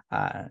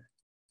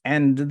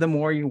 And the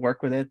more you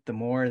work with it, the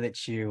more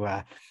that you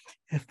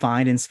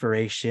find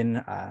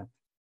inspiration,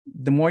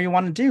 the more you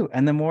want to do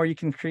and the more you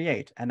can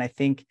create. And I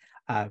think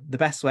the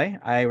best way,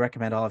 I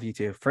recommend all of you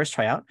to first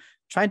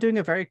try doing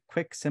a very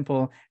quick,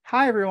 simple,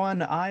 hi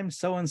everyone, I'm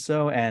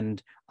so-and-so,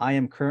 and I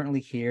am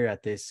currently here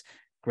at this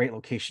great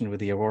location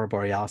with the Aurora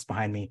Borealis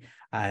behind me,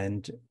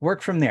 and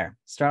work from there.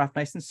 Start off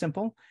nice and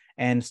simple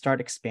and start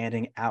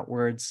expanding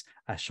outwards,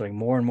 showing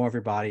more and more of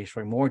your body,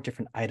 showing more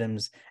different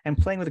items, and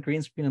playing with the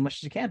green screen as much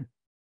as you can.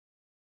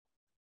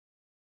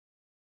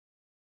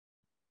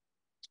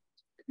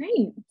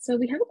 Great. So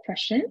we have a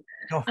question.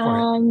 Go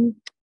for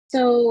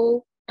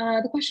it.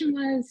 The question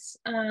was,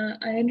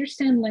 I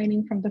understand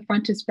lighting from the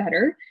front is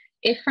better.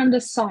 If from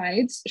the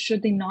sides,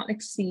 should they not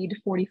exceed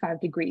 45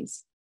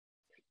 degrees?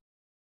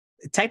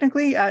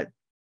 Technically,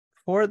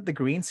 for the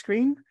green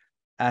screen,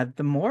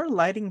 the more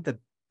lighting, the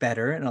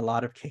better in a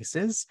lot of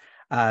cases.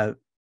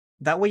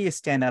 That way you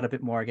stand out a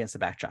bit more against the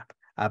backdrop.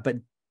 But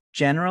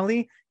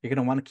generally, you're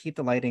going to want to keep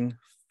the lighting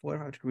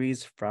 45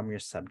 degrees from your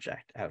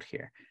subject out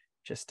here,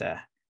 just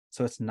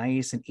so it's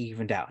nice and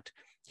evened out.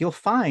 You'll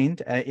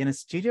find in a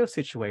studio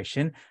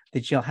situation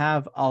that you'll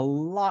have a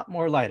lot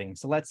more lighting.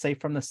 So let's say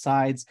from the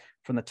sides,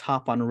 from the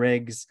top on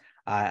rigs,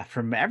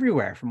 from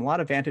everywhere, from a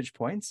lot of vantage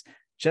points,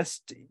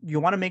 just you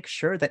want to make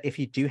sure that if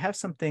you do have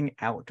something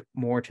out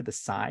more to the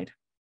side,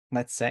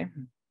 let's say,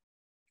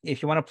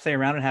 if you want to play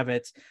around and have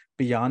it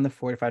beyond the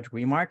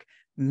 45-degree mark,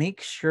 make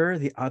sure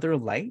the other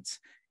light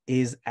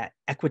is at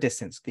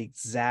equidistance, the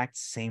exact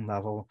same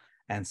level,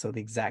 and so the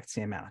exact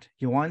same amount.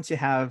 You want to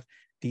have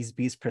these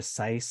be as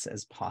precise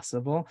as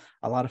possible.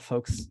 A lot of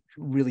folks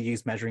really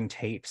use measuring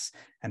tapes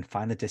and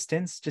find the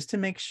distance just to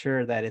make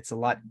sure that it's a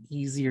lot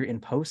easier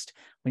in post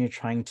when you're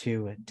trying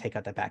to take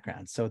out that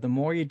background. So the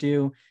more you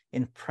do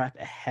in prep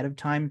ahead of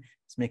time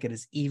to make it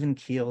as even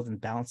keeled and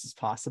balanced as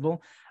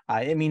possible.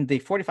 I mean, the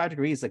 45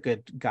 degrees is a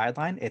good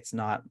guideline. It's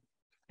not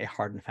a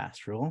hard and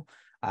fast rule.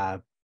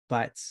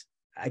 But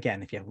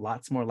again, if you have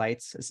lots more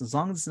lights, as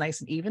long as it's nice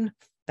and even,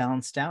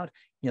 balanced out,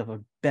 you'll have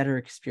a better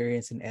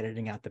experience in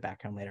editing out the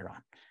background later on.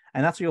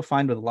 And that's what you'll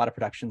find with a lot of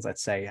productions,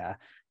 let's say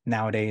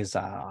nowadays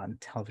on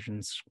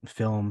television,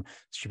 film,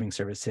 streaming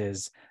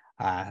services,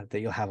 that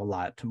you'll have a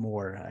lot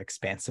more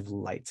expansive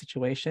light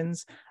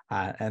situations.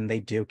 And they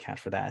do account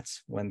for that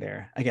when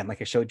they're, again,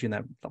 like I showed you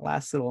in the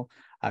last little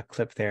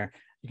clip there,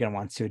 you're going to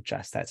want to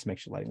adjust that to make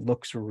sure lighting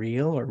looks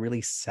real or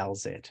really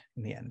sells it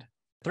in the end.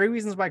 3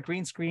 reasons why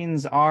green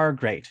screens are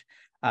great.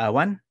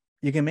 1,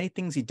 you can make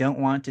things you don't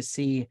want to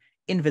see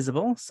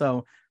invisible,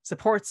 so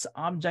supports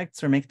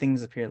objects or make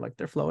things appear like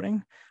they're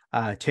floating.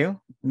 2,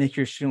 make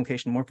your shooting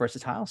location more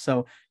versatile,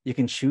 so you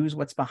can choose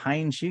what's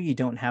behind you. You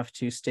don't have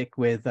to stick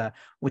with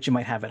what you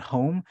might have at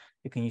home.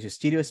 You can use a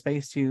studio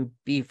space to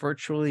be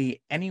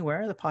virtually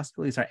anywhere. The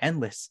possibilities are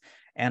endless,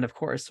 and of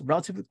course,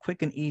 relatively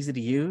quick and easy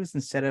to use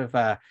instead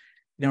of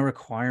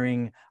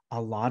requiring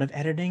a lot of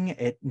editing.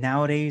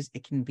 Nowadays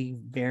it can be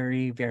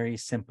very, very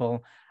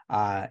simple,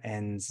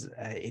 and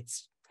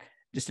it's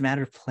just a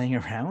matter of playing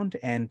around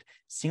and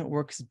seeing what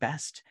works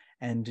best.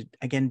 And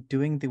again,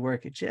 doing the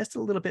work just a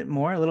little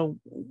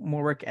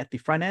more work at the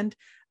front end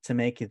to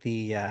make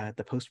the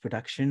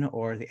post-production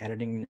or the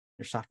editing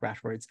your software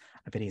afterwards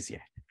a bit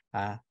easier.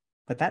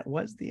 But that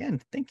was the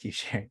end. Thank you,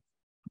 Sherry.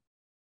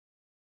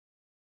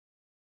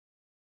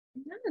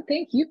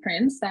 Thank you,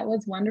 Prince. That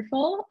was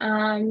wonderful.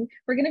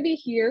 We're going to be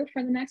here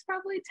for the next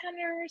probably 10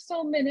 or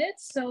so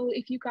minutes. So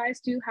if you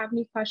guys do have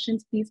any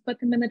questions, please put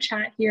them in the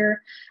chat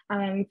here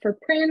for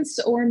Prince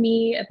or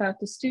me about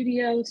the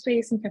studio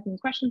space and if you have any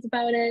questions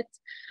about it.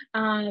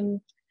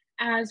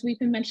 As we've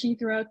been mentioning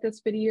throughout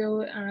this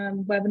video,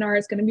 webinar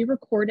is going to be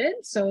recorded.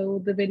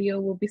 So the video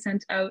will be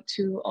sent out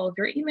to all of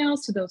your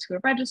emails to those who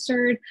have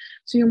registered.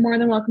 So you're more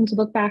than welcome to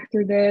look back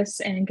through this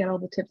and get all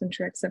the tips and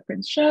tricks that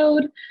Prince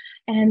showed.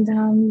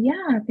 And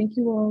yeah, thank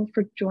you all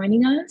for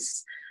joining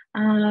us.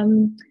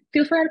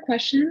 Feel free to add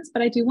questions,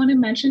 but I do want to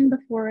mention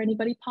before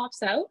anybody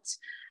pops out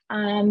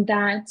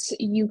that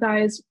you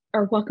guys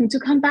are welcome to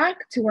come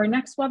back to our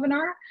next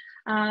webinar.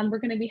 We're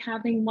going to be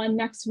having one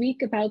next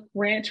week about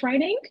grant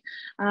writing.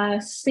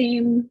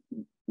 Same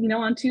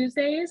on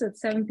Tuesdays at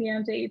 7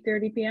 p.m. to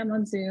 8:30 p.m.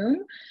 on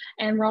Zoom.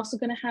 And we're also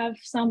going to have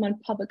some on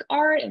public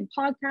art and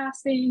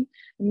podcasting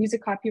and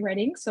music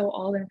copywriting. So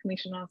all the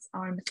information is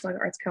on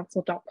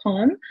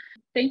MississaugaArtsCouncil.com.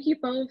 Thank you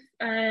both.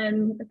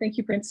 And thank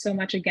you, Prince, so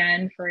much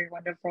again for your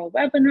wonderful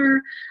webinar.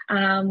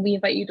 We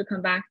invite you to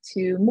come back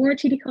to more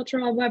TD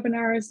Cultural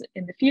webinars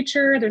in the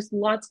future. There's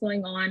lots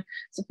going on.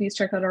 So please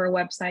check out our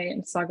website,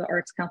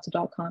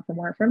 MississaugaArtsCouncil.com, for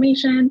more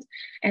information.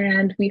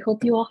 And we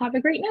hope you all have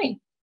a great night.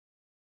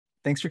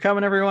 Thanks for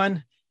coming,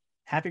 everyone.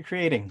 Happy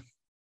creating.